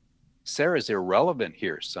me? Sarah's irrelevant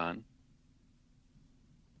here, son.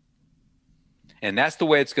 And that's the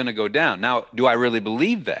way it's going to go down. Now, do I really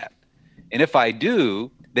believe that? And if I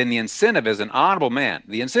do, then the incentive as an honorable man,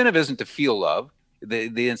 the incentive isn't to feel love.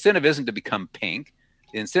 The incentive isn't to become pink.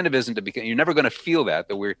 The incentive isn't to become, you're never going to feel that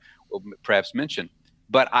we'll perhaps mention.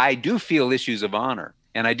 But I do feel issues of honor,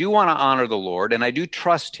 and I do want to honor the Lord, and I do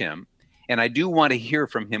trust him, and I do want to hear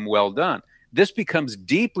from him, well done. This becomes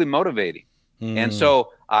deeply motivating. And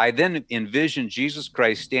so I then envision Jesus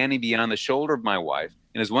Christ standing beyond the shoulder of my wife.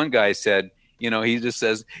 And as one guy said, he just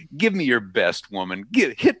says, give me your best, woman.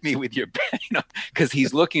 Hit me with your best, because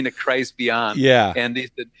he's looking at Christ beyond. Yeah. And he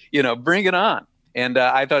said, bring it on. And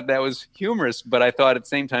I thought that was humorous, but I thought at the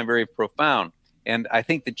same time very profound. And I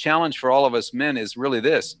think the challenge for all of us men is really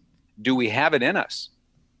this. Do we have it in us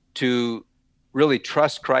to really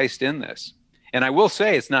trust Christ in this? And I will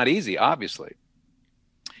say it's not easy, obviously.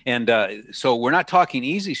 And so we're not talking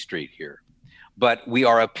easy street here, but we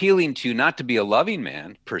are appealing to not to be a loving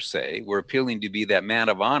man per se. We're appealing to be that man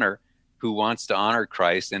of honor who wants to honor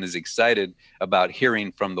Christ and is excited about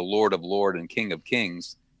hearing from the Lord of Lords and King of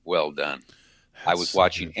Kings. Well done. I was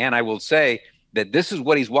watching, and I will say that this is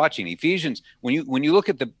what he's watching. Ephesians, when you look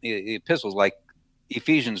at the epistles, like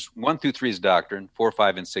Ephesians 1-3 is doctrine, 4,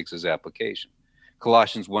 5, and 6 is application.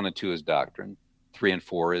 Colossians 1 and 2 is doctrine, 3 and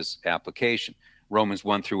 4 is application. Romans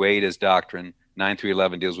 1-8 is doctrine,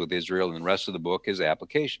 9-11 deals with Israel, and the rest of the book is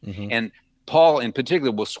application. And Paul in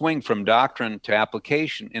particular will swing from doctrine to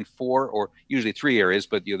application in 4 or usually 3 areas,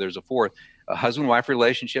 but there's a fourth. A husband-wife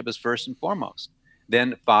relationship is first and foremost.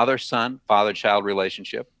 Then father-son, father-child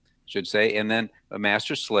relationship, should say, and then a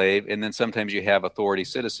master-slave, and then sometimes you have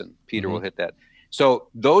authority-citizen. Peter will hit that. So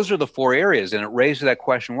those are the 4 areas, and it raises that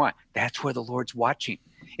question, why? That's where the Lord's watching.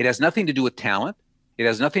 It has nothing to do with talent. It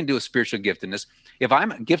has nothing to do with spiritual giftedness. If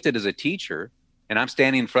I'm gifted as a teacher and I'm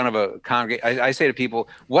standing in front of a congregation, I say to people,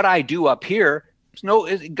 what I do up here,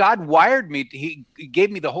 God wired me. He gave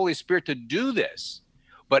me the Holy Spirit to do this.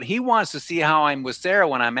 But he wants to see how I'm with Sarah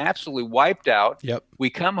when I'm absolutely wiped out. Yep. We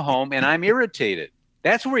come home and I'm irritated.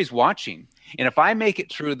 That's where he's watching. And if I make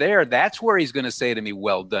it through there, that's where he's going to say to me,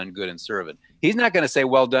 well done, good and servant. He's not going to say,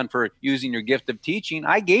 well done for using your gift of teaching.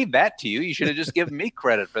 I gave that to you. You should have just given me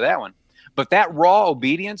credit for that one. But that raw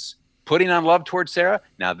obedience, putting on love towards Sarah,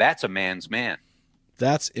 now that's a man's man.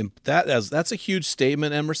 That's a huge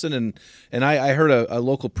statement, Emerson. And I heard a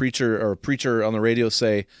local preacher on the radio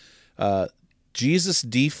say, Jesus'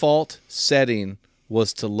 default setting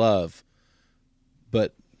was to love,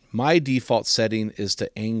 but my default setting is to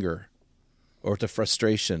anger or to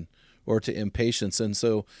frustration or to impatience. And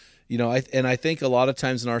so, I think a lot of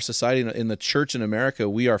times in our society, in the church in America,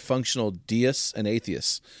 we are functional deists and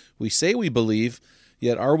atheists. We say we believe,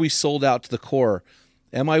 yet are we sold out to the core?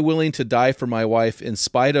 Am I willing to die for my wife in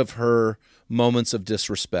spite of her moments of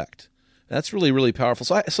disrespect? That's really, really powerful.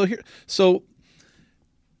 So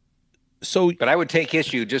So, But I would take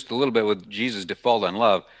issue just a little bit with Jesus' default on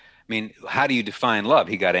love. I mean, how do you define love?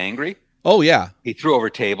 He got angry. oh yeah, He threw over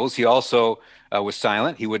tables. He also was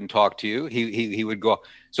silent. He wouldn't talk to you. He would go.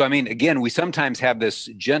 So I mean, again, we sometimes have this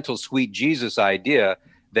gentle, sweet Jesus idea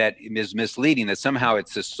that is misleading. That somehow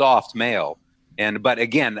it's a soft male. But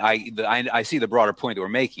again, I see the broader point that we're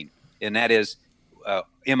making, and that is,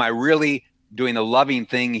 am I really doing the loving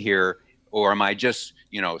thing here, or am I just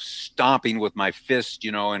stomping with my fist,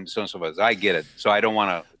 and so on and so forth? I get it. So I don't want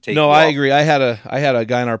to take. No, I agree. I had a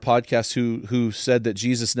guy on our podcast who said that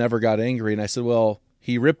Jesus never got angry, and I said, well,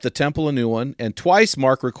 he ripped the temple a new one, and twice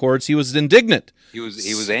Mark records he was indignant. He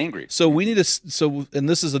was angry. So we need to. And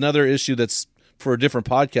this is another issue that's for a different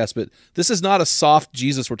podcast, but this is not a soft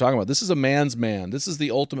Jesus we're talking about. This is a man's man. This is the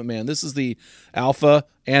ultimate man. This is the Alpha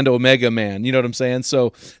and Omega man. You know what I'm saying?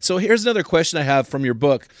 So here's another question I have from your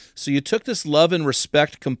book. So you took this love and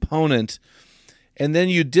respect component, and then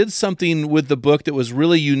you did something with the book that was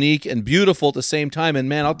really unique and beautiful at the same time. And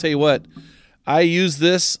man, I'll tell you what, I use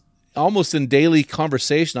this almost in daily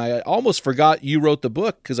conversation. I almost forgot you wrote the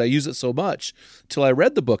book because I use it so much till I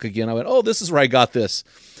read the book again. I went, oh, this is where I got this.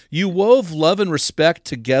 You wove love and respect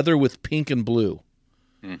together with pink and blue.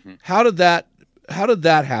 Mm-hmm. How did that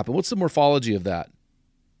happen? What's the morphology of that?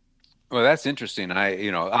 Well, that's interesting.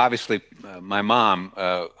 Obviously, my mom,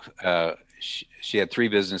 she had 3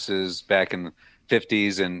 businesses back in the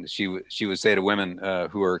 50s, and she would say to women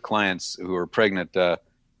who were clients who were pregnant,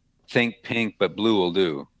 think pink, but blue will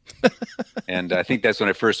do. And I think that's when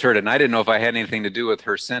I first heard it. And I didn't know if I had anything to do with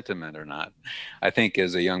her sentiment or not. I think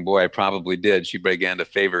as a young boy, I probably did. She began to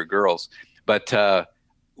favor girls. But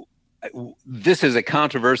this is a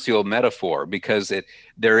controversial metaphor because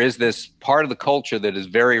there is this part of the culture that is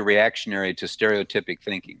very reactionary to stereotypic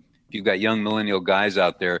thinking. If you've got young millennial guys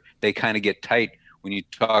out there, they kind of get tight when you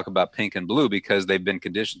talk about pink and blue because they've been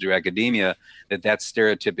conditioned through academia that's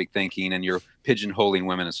stereotypic thinking and you're pigeonholing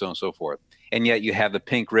women and so on and so forth. And yet you have the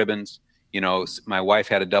pink ribbons. My wife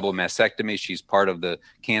had a double mastectomy. She's part of the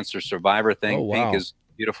cancer survivor thing. Oh, wow. Pink is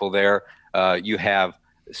beautiful there. You have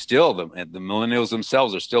still the millennials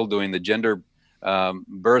themselves are still doing the gender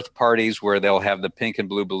birth parties where they'll have the pink and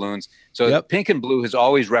blue balloons. So Yep. Pink and blue has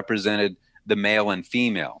always represented the male and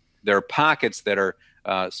female. There are pockets that are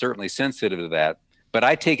certainly sensitive to that, but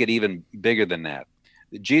I take it even bigger than that.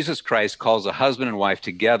 Jesus Christ calls a husband and wife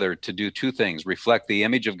together to do 2 things: reflect the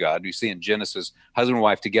image of God. You see in Genesis, husband and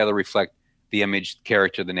wife together reflect the image,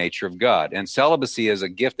 character, the nature of God. And celibacy is a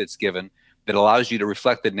gift that's given that allows you to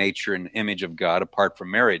reflect the nature and image of God apart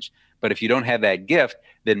from marriage. But if you don't have that gift,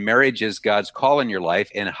 then marriage is God's call in your life,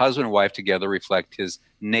 and husband and wife together reflect his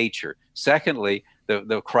nature. Secondly,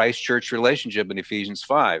 the Christ-church relationship in Ephesians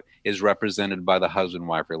 5 is represented by the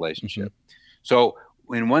husband-wife relationship. Mm-hmm. So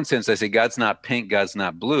in one sense, I say God's not pink, God's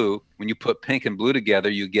not blue. When you put pink and blue together,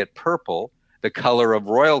 you get purple, the color of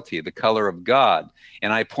royalty, the color of God.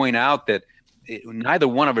 And I point out that neither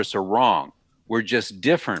one of us are wrong. We're just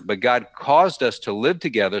different. But God caused us to live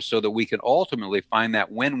together so that we can ultimately find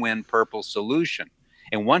that win-win purple solution.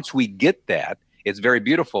 And once we get that, it's very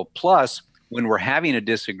beautiful. Plus, when we're having a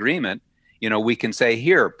disagreement, we can say,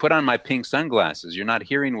 here, put on my pink sunglasses. You're not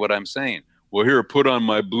hearing what I'm saying. Well, here, put on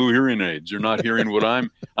my blue hearing aids. You're not hearing what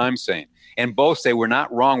I'm saying. And both say we're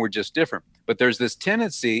not wrong, we're just different. But there's this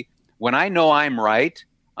tendency, when I know I'm right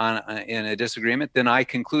in a disagreement, then I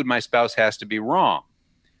conclude my spouse has to be wrong.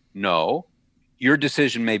 No, your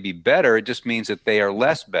decision may be better. It just means that they are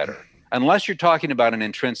less better, unless you're talking about an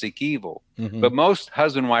intrinsic evil. Mm-hmm. But most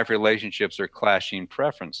husband-wife relationships are clashing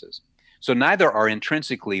preferences. So neither are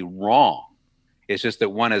intrinsically wrong. It's just that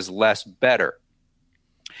one is less better.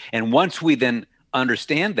 And once we then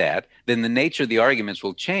understand that, then the nature of the arguments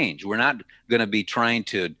will change. We're not going to be trying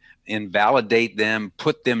to invalidate them,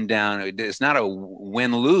 put them down. It's not a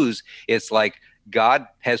win-lose. It's like God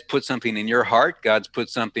has put something in your heart. God's put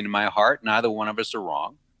something in my heart. Neither one of us are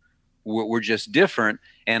wrong. We're just different,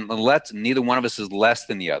 and neither one of us is less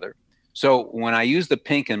than the other. So when I use the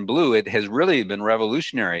pink and blue, it has really been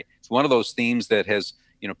revolutionary. It's one of those themes that has,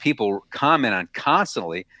 people comment on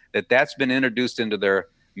constantly, that's been introduced into their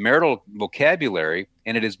marital vocabulary,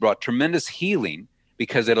 and it has brought tremendous healing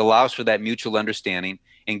because it allows for that mutual understanding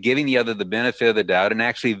and giving the other the benefit of the doubt and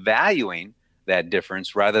actually valuing that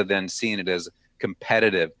difference rather than seeing it as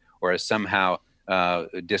competitive or as somehow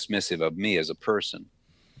dismissive of me as a person.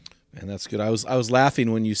 Man, that's good. I was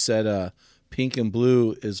laughing when you said pink and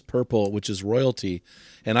blue is purple, which is royalty.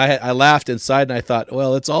 And I laughed inside and I thought,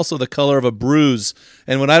 well, it's also the color of a bruise.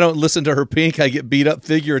 And when I don't listen to her pink, I get beat up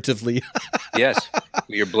figuratively. Yes.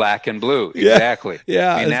 You're black and blue. Yeah. Exactly.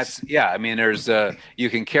 Yeah. I mean, I mean, there's you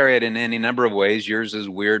can carry it in any number of ways. Yours is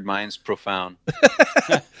weird. Mine's profound.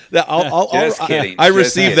 Just kidding. I Just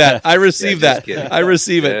receive kidding. that. I receive Yeah, that. just kidding. I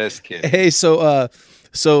receive it. Just kidding. Hey, so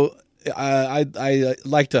I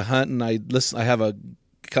like to hunt, and I have a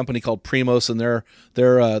company called Primos, and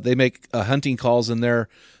they make hunting calls, and their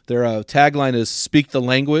tagline is "Speak the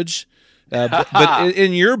language." But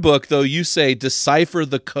in your book, though, you say decipher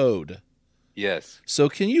the code. Yes. So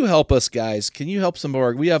can you help us, guys? Can you help some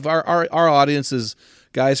more? We have our audience is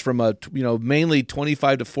guys from mainly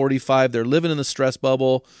 25 to 45. They're living in the stress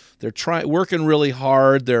bubble. They're working really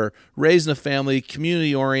hard. They're raising a family,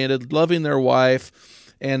 community oriented, loving their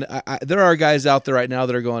wife. And there are guys out there right now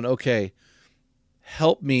that are going, okay,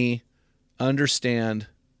 help me understand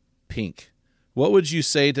pink. What would you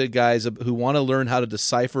say to guys who want to learn how to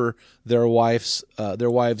decipher their wife's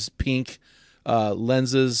pink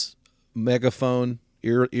lenses, megaphone,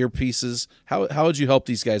 earpieces? How would you help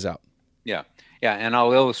these guys out? Yeah. Yeah. And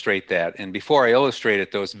I'll illustrate that. And before I illustrate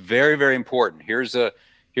it, though, it's very, very important. Here's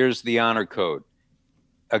the honor code.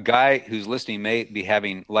 A guy who's listening may be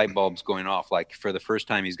having light bulbs going off, like for the first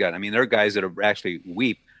time he's got. I mean, there are guys that are actually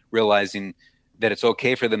weep, realizing that it's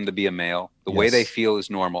okay for them to be a male. The way they feel is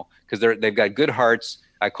normal because they've got good hearts.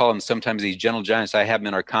 I call them sometimes these gentle giants. I have them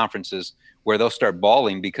in our conferences where they'll start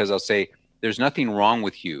bawling because I'll say, there's nothing wrong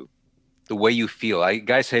with you, the way you feel.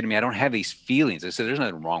 Guys say to me, I don't have these feelings. I said, there's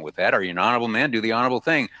nothing wrong with that. Are you an honorable man? Do the honorable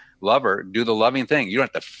thing. Love her. Do the loving thing. You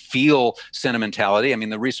don't have to feel sentimentality. I mean,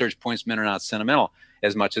 the research points men are not sentimental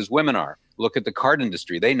as much as women are. Look at the card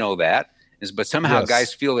industry. They know that. But somehow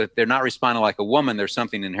guys feel that they're not responding like a woman. There's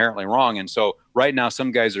something inherently wrong. And so right now,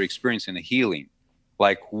 some guys are experiencing a healing.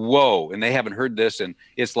 Like, whoa, and they haven't heard this. And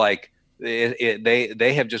it's like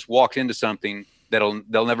they have just walked into something they'll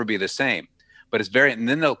never be the same. But it's and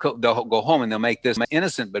then they'll go home and they'll make this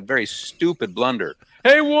innocent but very stupid blunder.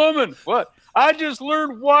 Hey, woman, what? I just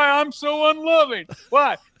learned why I'm so unloving.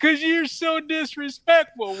 Why? Because you're so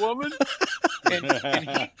disrespectful, woman.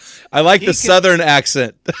 I like the Southern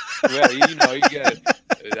accent. Well, you get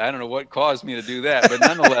it. I don't know what caused me to do that, but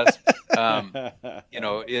nonetheless,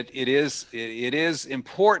 it is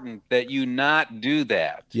important that you not do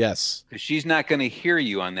that. Yes. She's not going to hear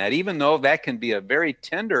you on that, even though that can be a very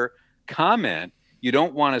tender comment. You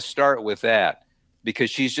don't want to start with that because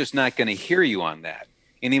she's just not going to hear you on that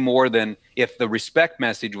any more than if the respect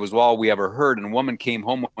message was all we ever heard and a woman came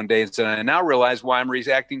home one day and said, I now realize why I'm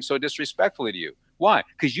reacting so disrespectfully to you. Why?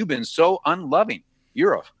 Because you've been so unloving.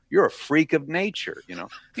 You're a freak of nature.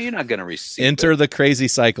 You're not going to receive Enter the crazy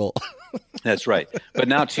cycle. That's right. But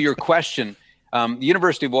now to your question, the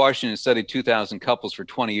University of Washington studied 2,000 couples for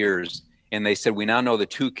 20 years, and they said we now know the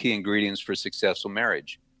two key ingredients for successful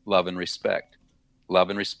marriage: love and respect.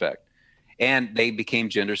 Love and respect. And they became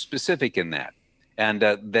gender specific in that. And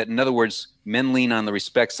that, in other words, men lean on the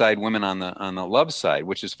respect side, women on the love side,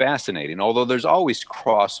 which is fascinating. Although there's always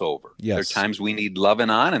crossover. Yes. There are times we need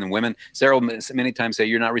loving on, and women, Sarah, many times say,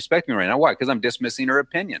 "You're not respecting me right now." Why? Because I'm dismissing her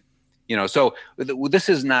opinion. So this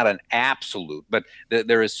is not an absolute, but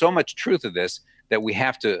there is so much truth to this that we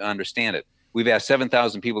have to understand it. We've asked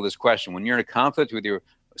 7,000 people this question: when you're in a conflict with your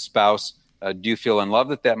spouse, do you feel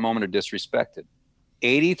unloved at that moment or disrespected?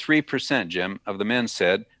 83%, Jim, of the men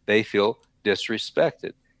said they feel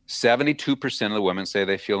disrespected. 72% of the women say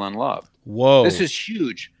they feel unloved. Whoa. This is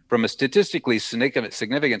huge. From a statistically significant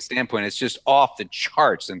standpoint, it's just off the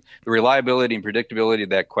charts. And the reliability and predictability of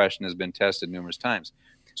that question has been tested numerous times.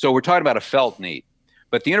 So we're talking about a felt need.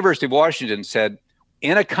 But the University of Washington said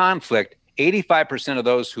in a conflict, 85% of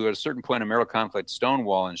those who at a certain point in marital conflict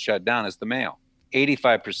stonewall and shut down is the male.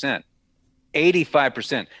 85%.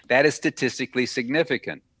 85%. That is statistically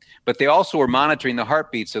significant. But they also were monitoring the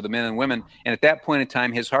heartbeats of the men and women. And at that point in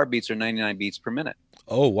time, his heartbeats are 99 beats per minute.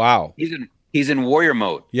 Oh, wow. He's in warrior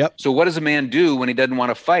mode. Yep. So what does a man do when he doesn't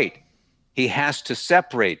want to fight? He has to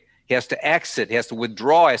separate. He has to exit. He has to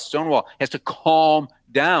withdraw. He has to stonewall. He has to calm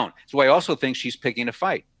down. So I also think she's picking a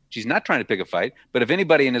fight. She's not trying to pick a fight. But if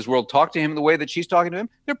anybody in his world talked to him the way that she's talking to him,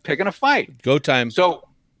 they're picking a fight. Go time. So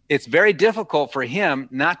it's very difficult for him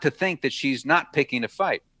not to think that she's not picking a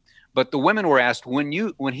fight. But the women were asked, when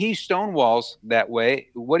he stonewalls that way,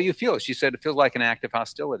 what do you feel? She said, it feels like an act of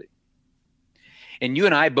hostility. And you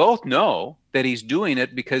and I both know that he's doing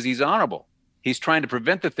it because he's honorable. He's trying to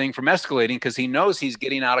prevent the thing from escalating because he knows he's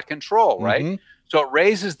getting out of control, right? Mm-hmm. So it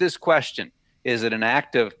raises this question. Is it an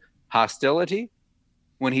act of hostility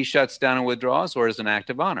when he shuts down and withdraws, or is it an act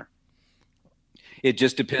of honor? It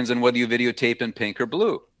just depends on whether you videotape in pink or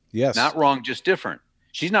blue. Yes. Not wrong, just different.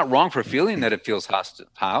 She's not wrong for feeling that it feels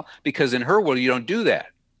hostile because in her world, you don't do that.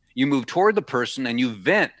 You move toward the person and you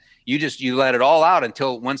vent. You let it all out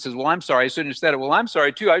until one says, well, I'm sorry, I shouldn't have said it. Well, I'm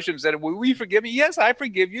sorry too, I shouldn't have said it. Will you forgive me? Yes, I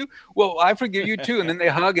forgive you. Well, I forgive you too. And then they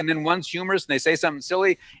hug, and then one's humorous and they say something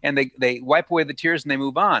silly, and they wipe away the tears and they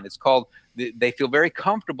move on. It's called, they feel very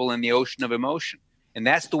comfortable in the ocean of emotion. And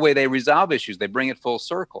that's the way they resolve issues. They bring it full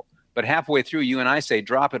circle. But halfway through, you and I say,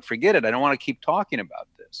 drop it, forget it. I don't want to keep talking about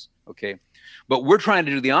this. Okay. But we're trying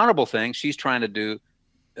to do the honorable thing. She's trying to do,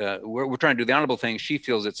 we're trying to do the honorable thing. She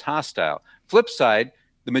feels it's hostile. Flip side,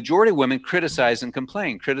 the majority of women criticize and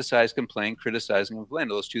complain, criticize, complain, criticize and complain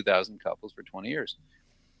to those 2,000 couples for 20 years.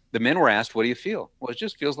 The men were asked, what do you feel? Well, it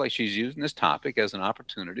just feels like she's using this topic as an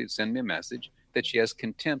opportunity to send me a message that she has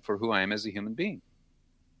contempt for who I am as a human being.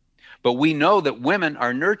 But we know that women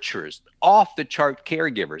are nurturers, off the chart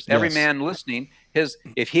caregivers. Every man listening,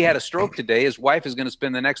 if he had a stroke today, his wife is going to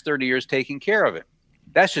spend the next 30 years taking care of him.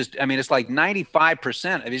 That's just, I mean, it's like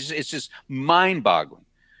 95%. It's just mind boggling.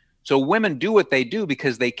 So women do what they do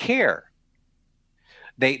because they care.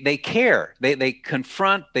 They care. They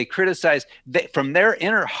confront, they criticize. From their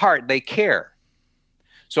inner heart, they care.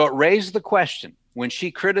 So it raises the question, when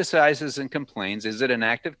she criticizes and complains, is it an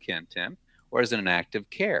act of contempt or is it an act of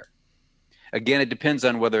care? Again, it depends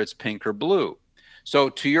on whether it's pink or blue. So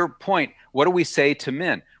to your point, what do we say to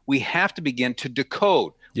men? We have to begin to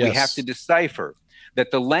decode. Yes. We have to decipher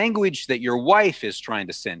that the language that your wife is trying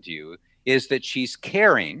to send to you is that she's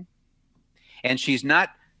caring, and she's not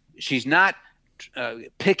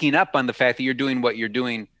picking up on the fact that you're doing what you're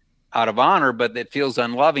doing out of honor, but that feels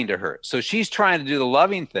unloving to her. So she's trying to do the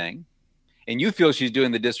loving thing, and you feel she's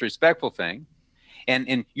doing the disrespectful thing,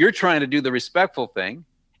 and you're trying to do the respectful thing,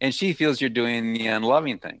 and she feels you're doing the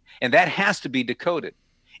unloving thing. And that has to be decoded.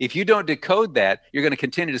 If you don't decode that, you're going to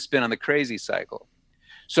continue to spin on the crazy cycle.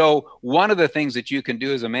 So one of the things that you can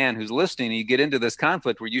do as a man who's listening, and you get into this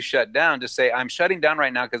conflict where you shut down, just say, I'm shutting down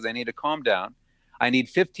right now because I need to calm down. I need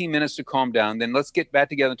 15 minutes to calm down. Then let's get back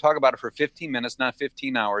together and talk about it for 15 minutes, not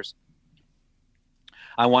 15 hours.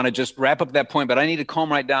 I want to just wrap up that point, but I need to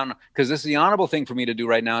calm right down because this is the honorable thing for me to do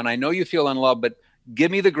right now. And I know you feel unloved, but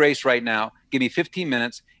give me the grace right now. Give me 15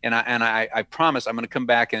 minutes, and I promise I'm going to come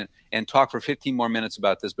back and talk for 15 more minutes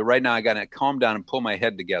about this. But right now, I got to calm down and pull my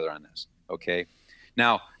head together on this, okay?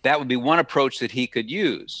 Now, that would be one approach that he could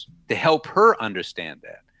use to help her understand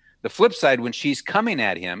that. The flip side, when she's coming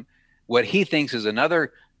at him, what he thinks is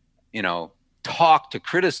another, talk to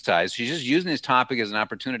criticize, she's just using this topic as an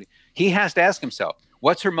opportunity. He has to ask himself,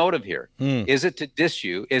 what's her motive here? Is it to diss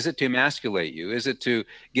you? Is it to emasculate you? Is it to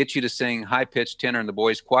get you to sing high-pitched tenor in the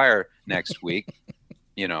boys' choir next week?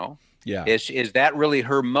 Yeah. Is that really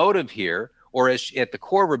her motive here? Or is she, at the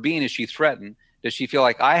core of her being, is she threatened? Does she feel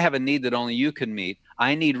like I have a need that only you can meet?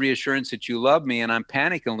 I need reassurance that you love me, and I'm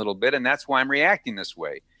panicking a little bit, and that's why I'm reacting this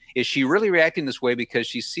way. Is she really reacting this way because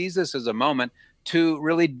she sees this as a moment to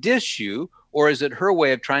really diss you, or is it her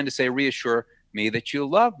way of trying to say, reassure me that you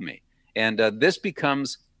love me? And this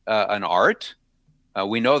becomes an art.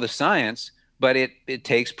 We know the science, but it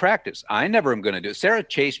takes practice. I never am going to do it. Sarah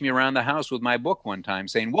chased me around the house with my book one time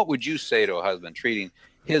saying, what would you say to a husband treating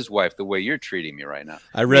his wife the way you're treating me right now?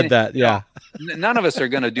 I read that, yeah. None of us are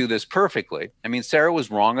going to do this perfectly. I mean, Sarah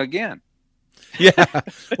was wrong again. Yeah.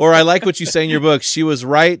 Or I like what you say in your book. She was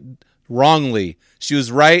right wrongly. She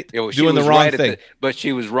was right doing the wrong thing. But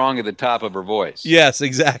she was wrong at the top of her voice. Yes,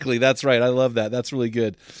 exactly. That's right. I love that. That's really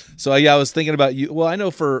good. So, yeah, I was thinking about you. Well, I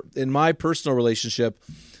know in my personal relationship,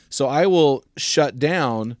 so I will shut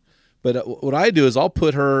down, but what I do is I'll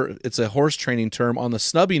put her, it's a horse training term, on the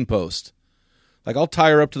snubbing post. Like I'll tie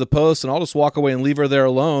her up to the post and I'll just walk away and leave her there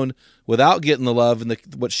alone without getting the love and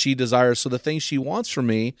what she desires. So the things she wants from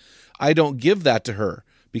me, I don't give that to her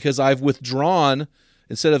because I've withdrawn.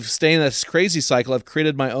 Instead of staying in this crazy cycle, I've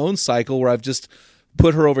created my own cycle where I've just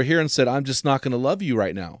put her over here and said, I'm just not going to love you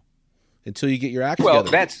right now until you get your act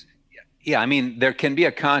together. Well, I mean, there can be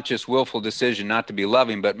a conscious, willful decision not to be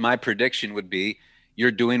loving, but my prediction would be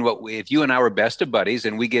you're doing if you and I were best of buddies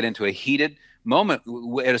and we get into a heated moment,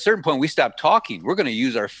 at a certain point, we stop talking. We're going to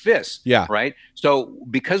use our fists, right? So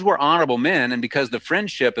because we're honorable men and because the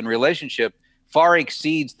friendship and relationship far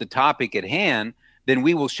exceeds the topic at hand, then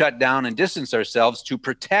we will shut down and distance ourselves to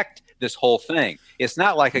protect this whole thing. It's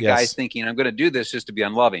not like a guy's thinking, I'm going to do this just to be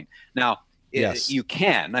unloving. Now, you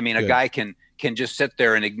can. I mean, a guy can just sit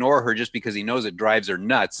there and ignore her just because he knows it drives her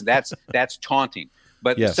nuts. That's taunting.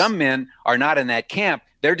 But some men are not in that camp.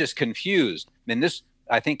 They're just confused. And this,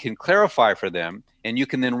 I think, can clarify for them. And you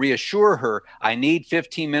can then reassure her, I need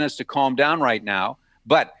 15 minutes to calm down right now.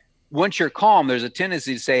 But once you're calm, there's a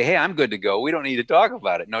tendency to say, hey, I'm good to go. We don't need to talk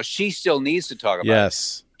about it. No, she still needs to talk about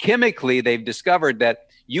it. Chemically, they've discovered that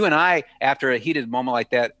You and I, after a heated moment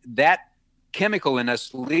like that, that chemical in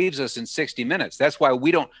us leaves us in 60 minutes. That's why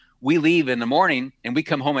we leave in the morning and we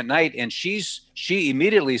come home at night, and she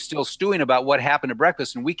immediately is still stewing about what happened at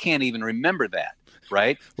breakfast, and we can't even remember that,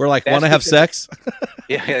 right? We're like, want to have sex?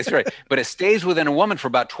 Yeah, that's right. But it stays within a woman for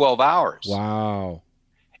about 12 hours. Wow.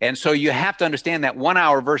 And so you have to understand that 1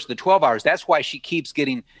 hour versus the 12 hours. That's why she keeps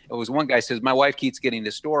getting, it was one guy says, my wife keeps getting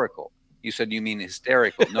historical. You said, you mean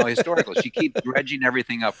hysterical? No, historical. She keeps dredging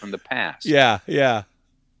everything up from the past. Yeah.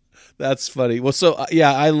 That's funny. Well, so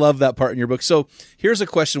I love that part in your book. So here's a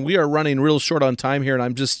question. We are running real short on time here, and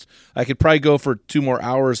I could probably go for 2 more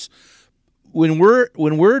hours. When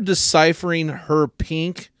we're deciphering her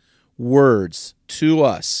pink words to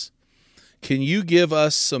us, can you give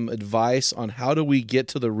us some advice on how do we get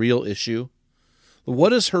to the real issue?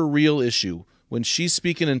 What is her real issue? When she's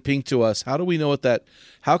speaking in pink to us, how do we know what that,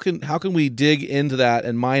 how can we dig into that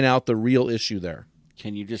and mine out the real issue there?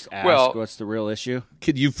 Can you just ask what's the real issue?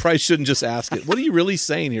 You probably shouldn't just ask it. What are you really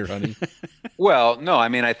saying here, honey? Well, no, I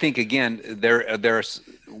mean, I think, again, there's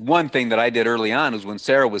one thing that I did early on is when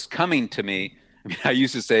Sarah was coming to me, I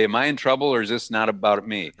used to say, am I in trouble or is this not about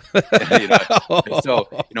me? So,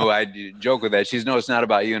 I'd joke with that. She's, no, it's not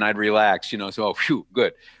about you. And I'd relax, so phew,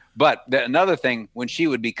 good. But another thing, when she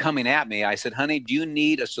would be coming at me, I said, honey, do you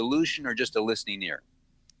need a solution or just a listening ear?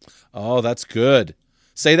 Oh, that's good.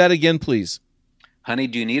 Say that again, please. Honey,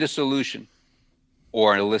 do you need a solution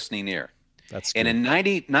or a listening ear? That's good. And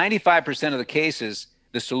in 95% of the cases,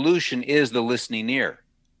 the solution is the listening ear.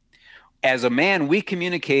 As a man, we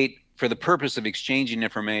communicate for the purpose of exchanging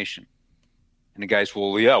information. And the guys,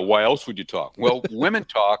 well, yeah, why else would you talk? Well, women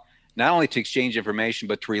talk not only to exchange information,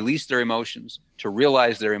 but to release their emotions, to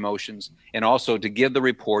realize their emotions, and also to give the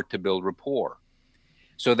report to build rapport.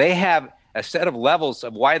 So they have a set of levels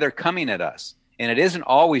of why they're coming at us. And it isn't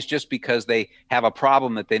always just because they have a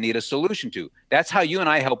problem that they need a solution to. That's how you and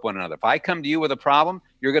I help one another. If I come to you with a problem,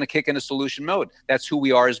 you're going to kick into solution mode. That's who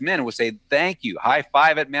we are as men. We'll say, thank you. High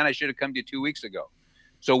five it, man. I should have come to you 2 weeks ago.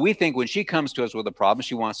 So we think when she comes to us with a problem,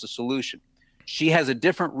 she wants a solution. She has a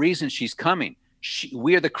different reason she's coming.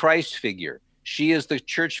 We are the Christ figure. She is the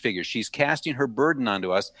church figure. She's casting her burden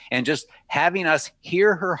onto us and just having us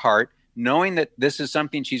hear her heart, knowing that this is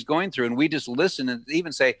something she's going through. And we just listen and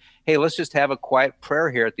even say, hey, let's just have a quiet prayer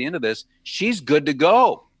here at the end of this. She's good to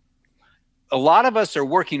go. A lot of us are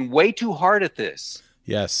working way too hard at this.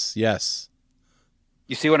 Yes.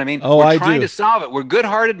 You see what I mean? Oh, we're I trying do. to solve it. We're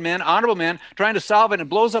good-hearted men, honorable men, trying to solve it, and it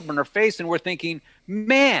blows up in our face, and we're thinking,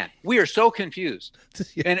 man, we are so confused.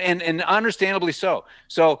 and understandably so.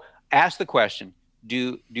 So ask the question,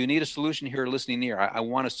 do you need a solution here, listening ear? I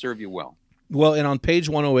want to serve you well. Well, and on page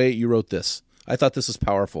 108, you wrote this. I thought this was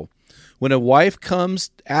powerful. When a wife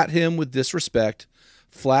comes at him with disrespect,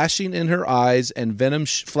 flashing in her eyes and venom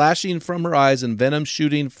flashing from her eyes and venom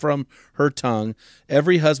shooting from her tongue,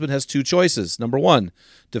 every husband has 2 choices. Number 1,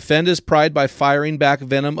 defend his pride by firing back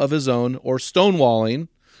venom of his own or stonewalling.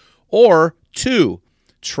 Or 2,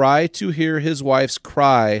 try to hear his wife's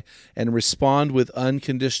cry and respond with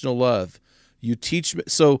unconditional love. You teach me.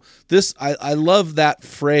 So this, I love that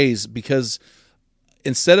phrase, because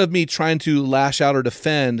instead of me trying to lash out or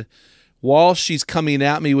defend while she's coming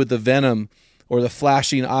at me with the venom or the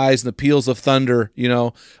flashing eyes and the peals of thunder,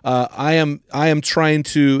 I am trying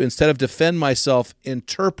to, instead of defend myself,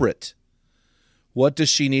 interpret what does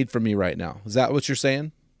she need from me right now. Is that what you're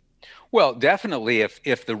saying? Well, definitely.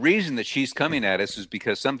 If the reason that she's coming at us is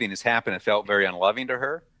because something has happened and felt very unloving to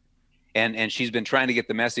her, and she's been trying to get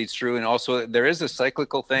the message through, and also there is a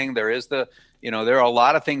cyclical thing. There is there are a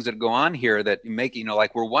lot of things that go on here that make,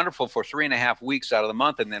 like we're wonderful for 3.5 weeks out of the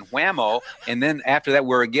month, and then whammo, and then after that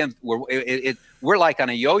we're like on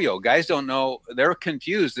a yo-yo. Guys don't know, they're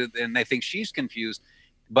confused, and they think she's confused.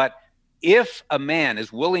 But if a man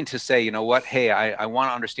is willing to say, you know what, hey, I want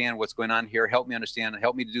to understand what's going on here, help me understand,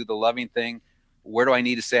 help me to do the loving thing. Where do I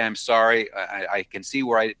need to say I'm sorry? I can see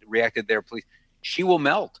where I reacted there, please. She will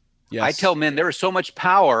melt. Yes. I tell men there is so much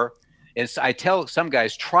power. And I tell some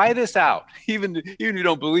guys, try this out. Even if you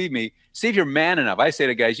don't believe me, see if you're man enough. I say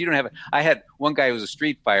to guys, you don't have I had one guy who was a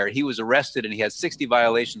street fighter. He was arrested and he had 60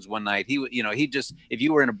 violations one night. He just, if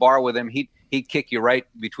you were in a bar with him, he'd kick you right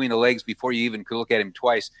between the legs before you even could look at him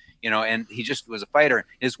twice, and he just was a fighter.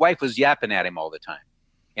 His wife was yapping at him all the time.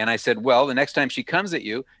 And I said, well, the next time she comes at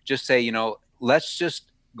you, just say, let's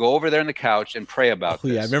just go over there on the couch and pray about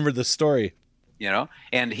this. Yeah, I remember the story.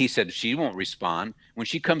 And he said, she won't respond. When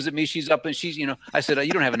she comes at me, she's up and she's, I said,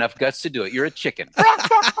 you don't have enough guts to do it. You're a chicken.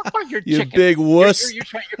 You're a you chicken. Big wuss. You're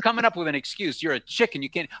coming up with an excuse. You're a chicken. You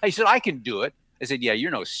can't. I said, I can do it. I said, yeah,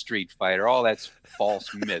 you're no street fighter. All that's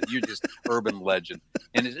false myth. You're just urban legend.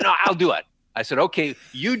 And he said, no, I'll do it. I said, okay,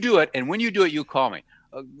 you do it. And when you do it, you call me.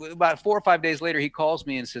 About 4 or 5 days later, he calls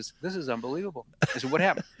me and says, this is unbelievable. I said, what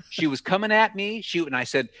happened? She was coming at me. And I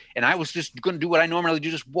said, and I was just going to do what I normally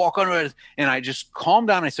do, just walk on her. And I just calmed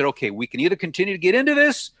down. I said, okay, we can either continue to get into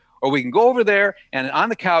this, or we can go over there and on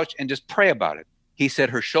the couch and just pray about it. He said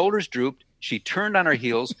her shoulders drooped. She turned on her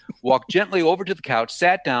heels, walked gently over to the couch,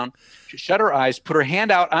 sat down, shut her eyes, put her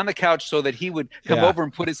hand out on the couch so that he would come over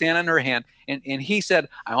and put his hand on her hand. And he said,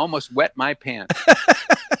 I almost wet my pants.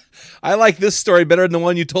 I like this story better than the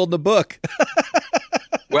one you told in the book.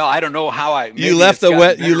 Well, I don't know how you left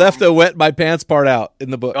the wet my pants part out in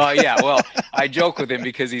the book. Oh, yeah. Well, I joke with him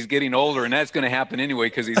because he's getting older, and that's going to happen anyway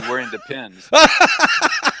because he's wearing the pins.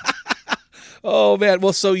 Oh, man.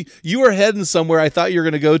 Well, so you were heading somewhere I thought you were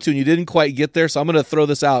going to go to, and you didn't quite get there, so I'm going to throw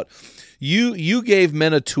this out. You gave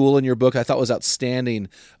men a tool in your book I thought was outstanding,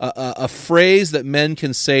 a phrase that men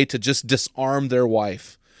can say to just disarm their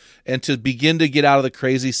wife and to begin to get out of the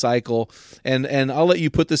crazy cycle. And I'll let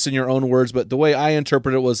you put this in your own words, but the way I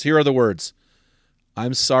interpret it was, here are the words: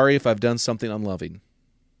 I'm sorry if I've done something unloving.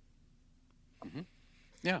 Mm-hmm.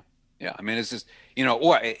 Yeah. Yeah, I mean, it's just,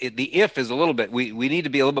 or the if is a little bit, we need to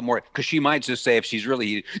be a little bit more, because she might just say, if she's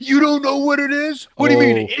really, you don't know what it is? What do you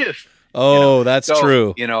mean if? Oh, that's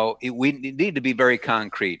true. We need to be very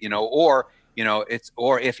concrete, or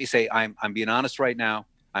if you say, I'm being honest right now,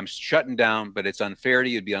 I'm shutting down, but it's unfair to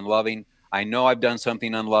you, it'd be unloving. I know I've done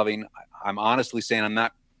something unloving. I'm honestly saying I'm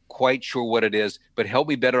not quite sure what it is, but help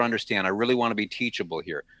me better understand. I really want to be teachable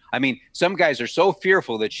here. I mean, some guys are so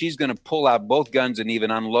fearful that she's going to pull out both guns and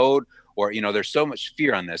even unload, or, there's so much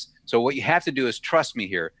fear on this. So what you have to do is trust me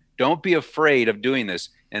here. Don't be afraid of doing this,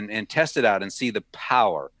 and test it out and see the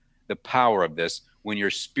power of this. When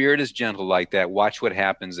your spirit is gentle like that, watch what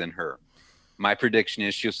happens in her. My prediction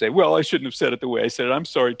is she'll say, well, I shouldn't have said it the way I said it. I'm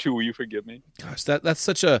sorry too. Will you forgive me? Gosh, that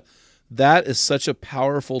is such a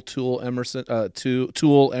powerful tool, Emerson,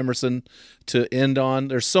 to end on.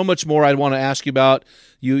 There's so much more I'd want to ask you about.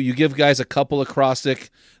 You give guys a couple acrostic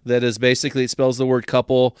that is basically, it spells the word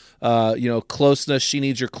couple. Closeness. She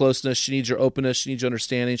needs your closeness. She needs your openness. She needs your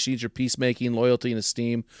understanding. She needs your peacemaking, loyalty, and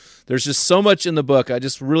esteem. There's just so much in the book. I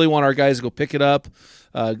just really want our guys to go pick it up.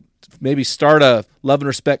 Maybe start a love and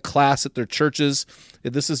respect class at their churches.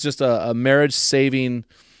 This is just a marriage-saving.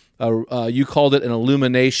 You called it an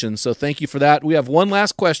illumination, so thank you for that. We have one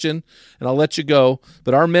last question, and I'll let you go.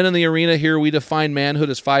 But our Men in the Arena here, we define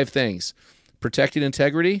manhood as 5 things: protecting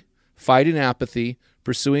integrity, fighting apathy,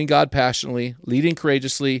 pursuing God passionately, leading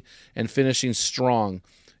courageously, and finishing strong.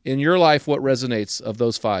 In your life, what resonates of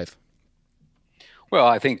those 5? Well,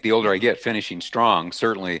 I think the older I get, finishing strong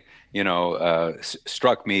certainly,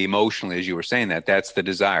 struck me emotionally as you were saying that. That's the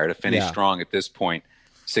desire, to finish strong at this point.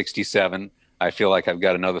 67. I feel like I've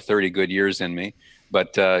got another 30 good years in me,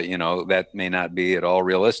 but, that may not be at all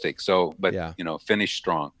realistic. So, but, finish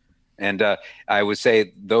strong. And I would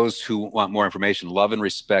say those who want more information,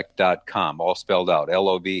 loveandrespect.com, all spelled out,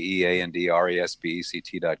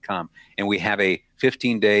 LOVEANDRESPECT.com. And we have a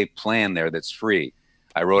 15-day plan there that's free.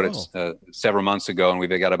 I wrote it several months ago, and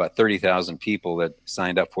we've got about 30,000 people that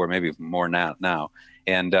signed up for it, maybe more now.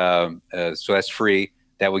 And so that's free.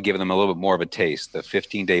 That would give them a little bit more of a taste, the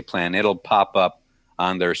 15-day plan. It'll pop up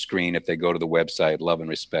on their screen if they go to the website,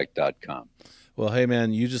 loveandrespect.com. Well, hey,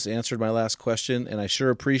 man, you just answered my last question, and I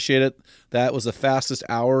sure appreciate it. That was the fastest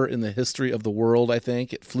hour in the history of the world, I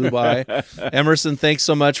think. It flew by. Emerson, thanks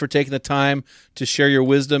so much for taking the time to share your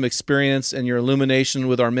wisdom, experience, and your illumination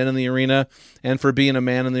with our Men in the Arena, and for being a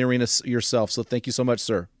man in the arena yourself. So thank you so much,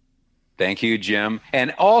 sir. Thank you, Jim.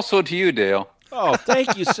 And also to you, Dale. Oh,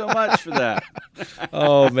 thank you so much for that.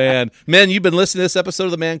 Oh, man. Men, you've been listening to this episode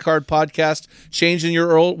of the Man Card Podcast. Changing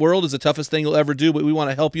your world is the toughest thing you'll ever do, but we want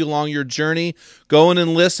to help you along your journey. Go and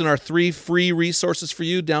enlist in our 3 free resources for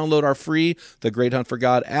you. Download our free The Great Hunt for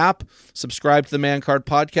God app. Subscribe to the Man Card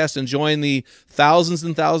Podcast and join the thousands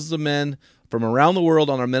and thousands of men from around the world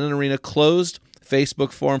on our Men in Arena closed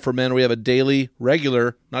Facebook forum for men. We have a daily,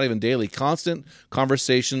 regular, not even daily, constant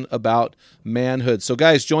conversation about manhood. So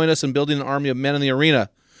guys, join us in building an army of men in the arena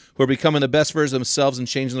who are becoming the best version of themselves and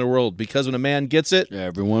changing the world. Because when a man gets it,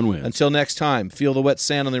 everyone wins. Until next time, feel the wet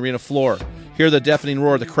sand on the arena floor. Hear the deafening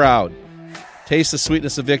roar of the crowd. Taste the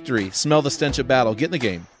sweetness of victory. Smell the stench of battle. Get in the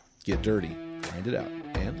game. Get dirty. Grind it out.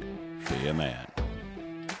 And be a man.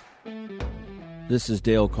 This is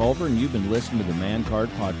Dale Culver, and you've been listening to the Man Card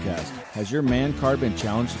Podcast. Has your man card been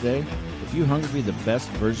challenged today? If you hunger to be the best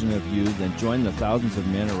version of you, then join the thousands of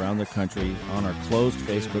men around the country on our closed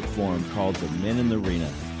Facebook forum called the Men in the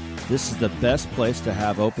Arena. This is the best place to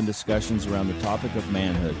have open discussions around the topic of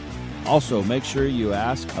manhood. Also, make sure you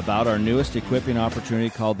ask about our newest equipping opportunity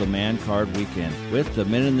called the Man Card Weekend with the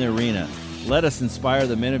Men in the Arena. Let us inspire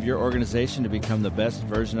the men of your organization to become the best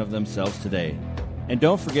version of themselves today. And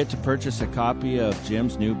don't forget to purchase a copy of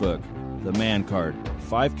Jim's new book, The Man Card,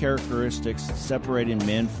 5 Characteristics Separating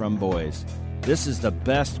Men from Boys. This is the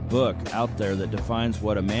best book out there that defines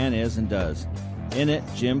what a man is and does. In it,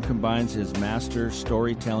 Jim combines his master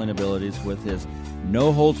storytelling abilities with his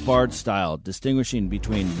no-holds-barred style, distinguishing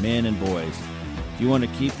between men and boys. If you want to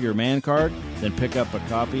keep your man card, then pick up a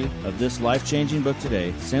copy of this life-changing book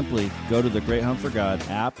today. Simply go to the Great Hunt for God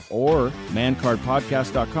app or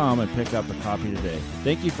mancardpodcast.com and pick up a copy today.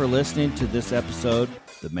 Thank you for listening to this episode,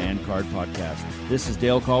 the Man Card Podcast. This is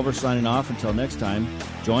Dale Culver signing off. Until next time,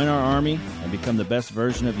 join our army and become the best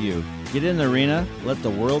version of you. Get in the arena, let the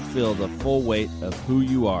world feel the full weight of who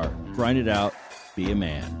you are. Grind it out, be a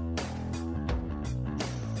man.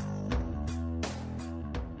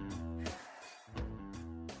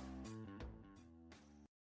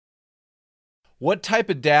 What type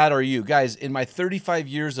of dad are you? Guys, in my 35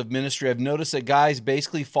 years of ministry, I've noticed that guys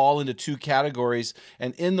basically fall into 2 categories.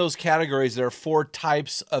 And in those categories, there are 4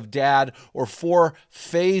 types of dad or 4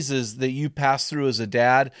 phases that you pass through as a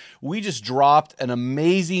dad. We just dropped an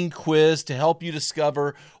amazing quiz to help you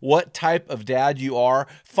discover what type of dad you are.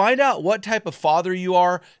 Find out what type of father you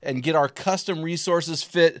are and get our custom resources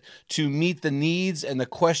fit to meet the needs and the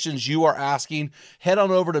questions you are asking. Head on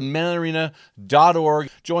over to menarena.org.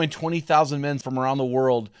 Join 20,000 men from around the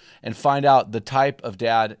world and find out the type of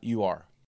dad you are.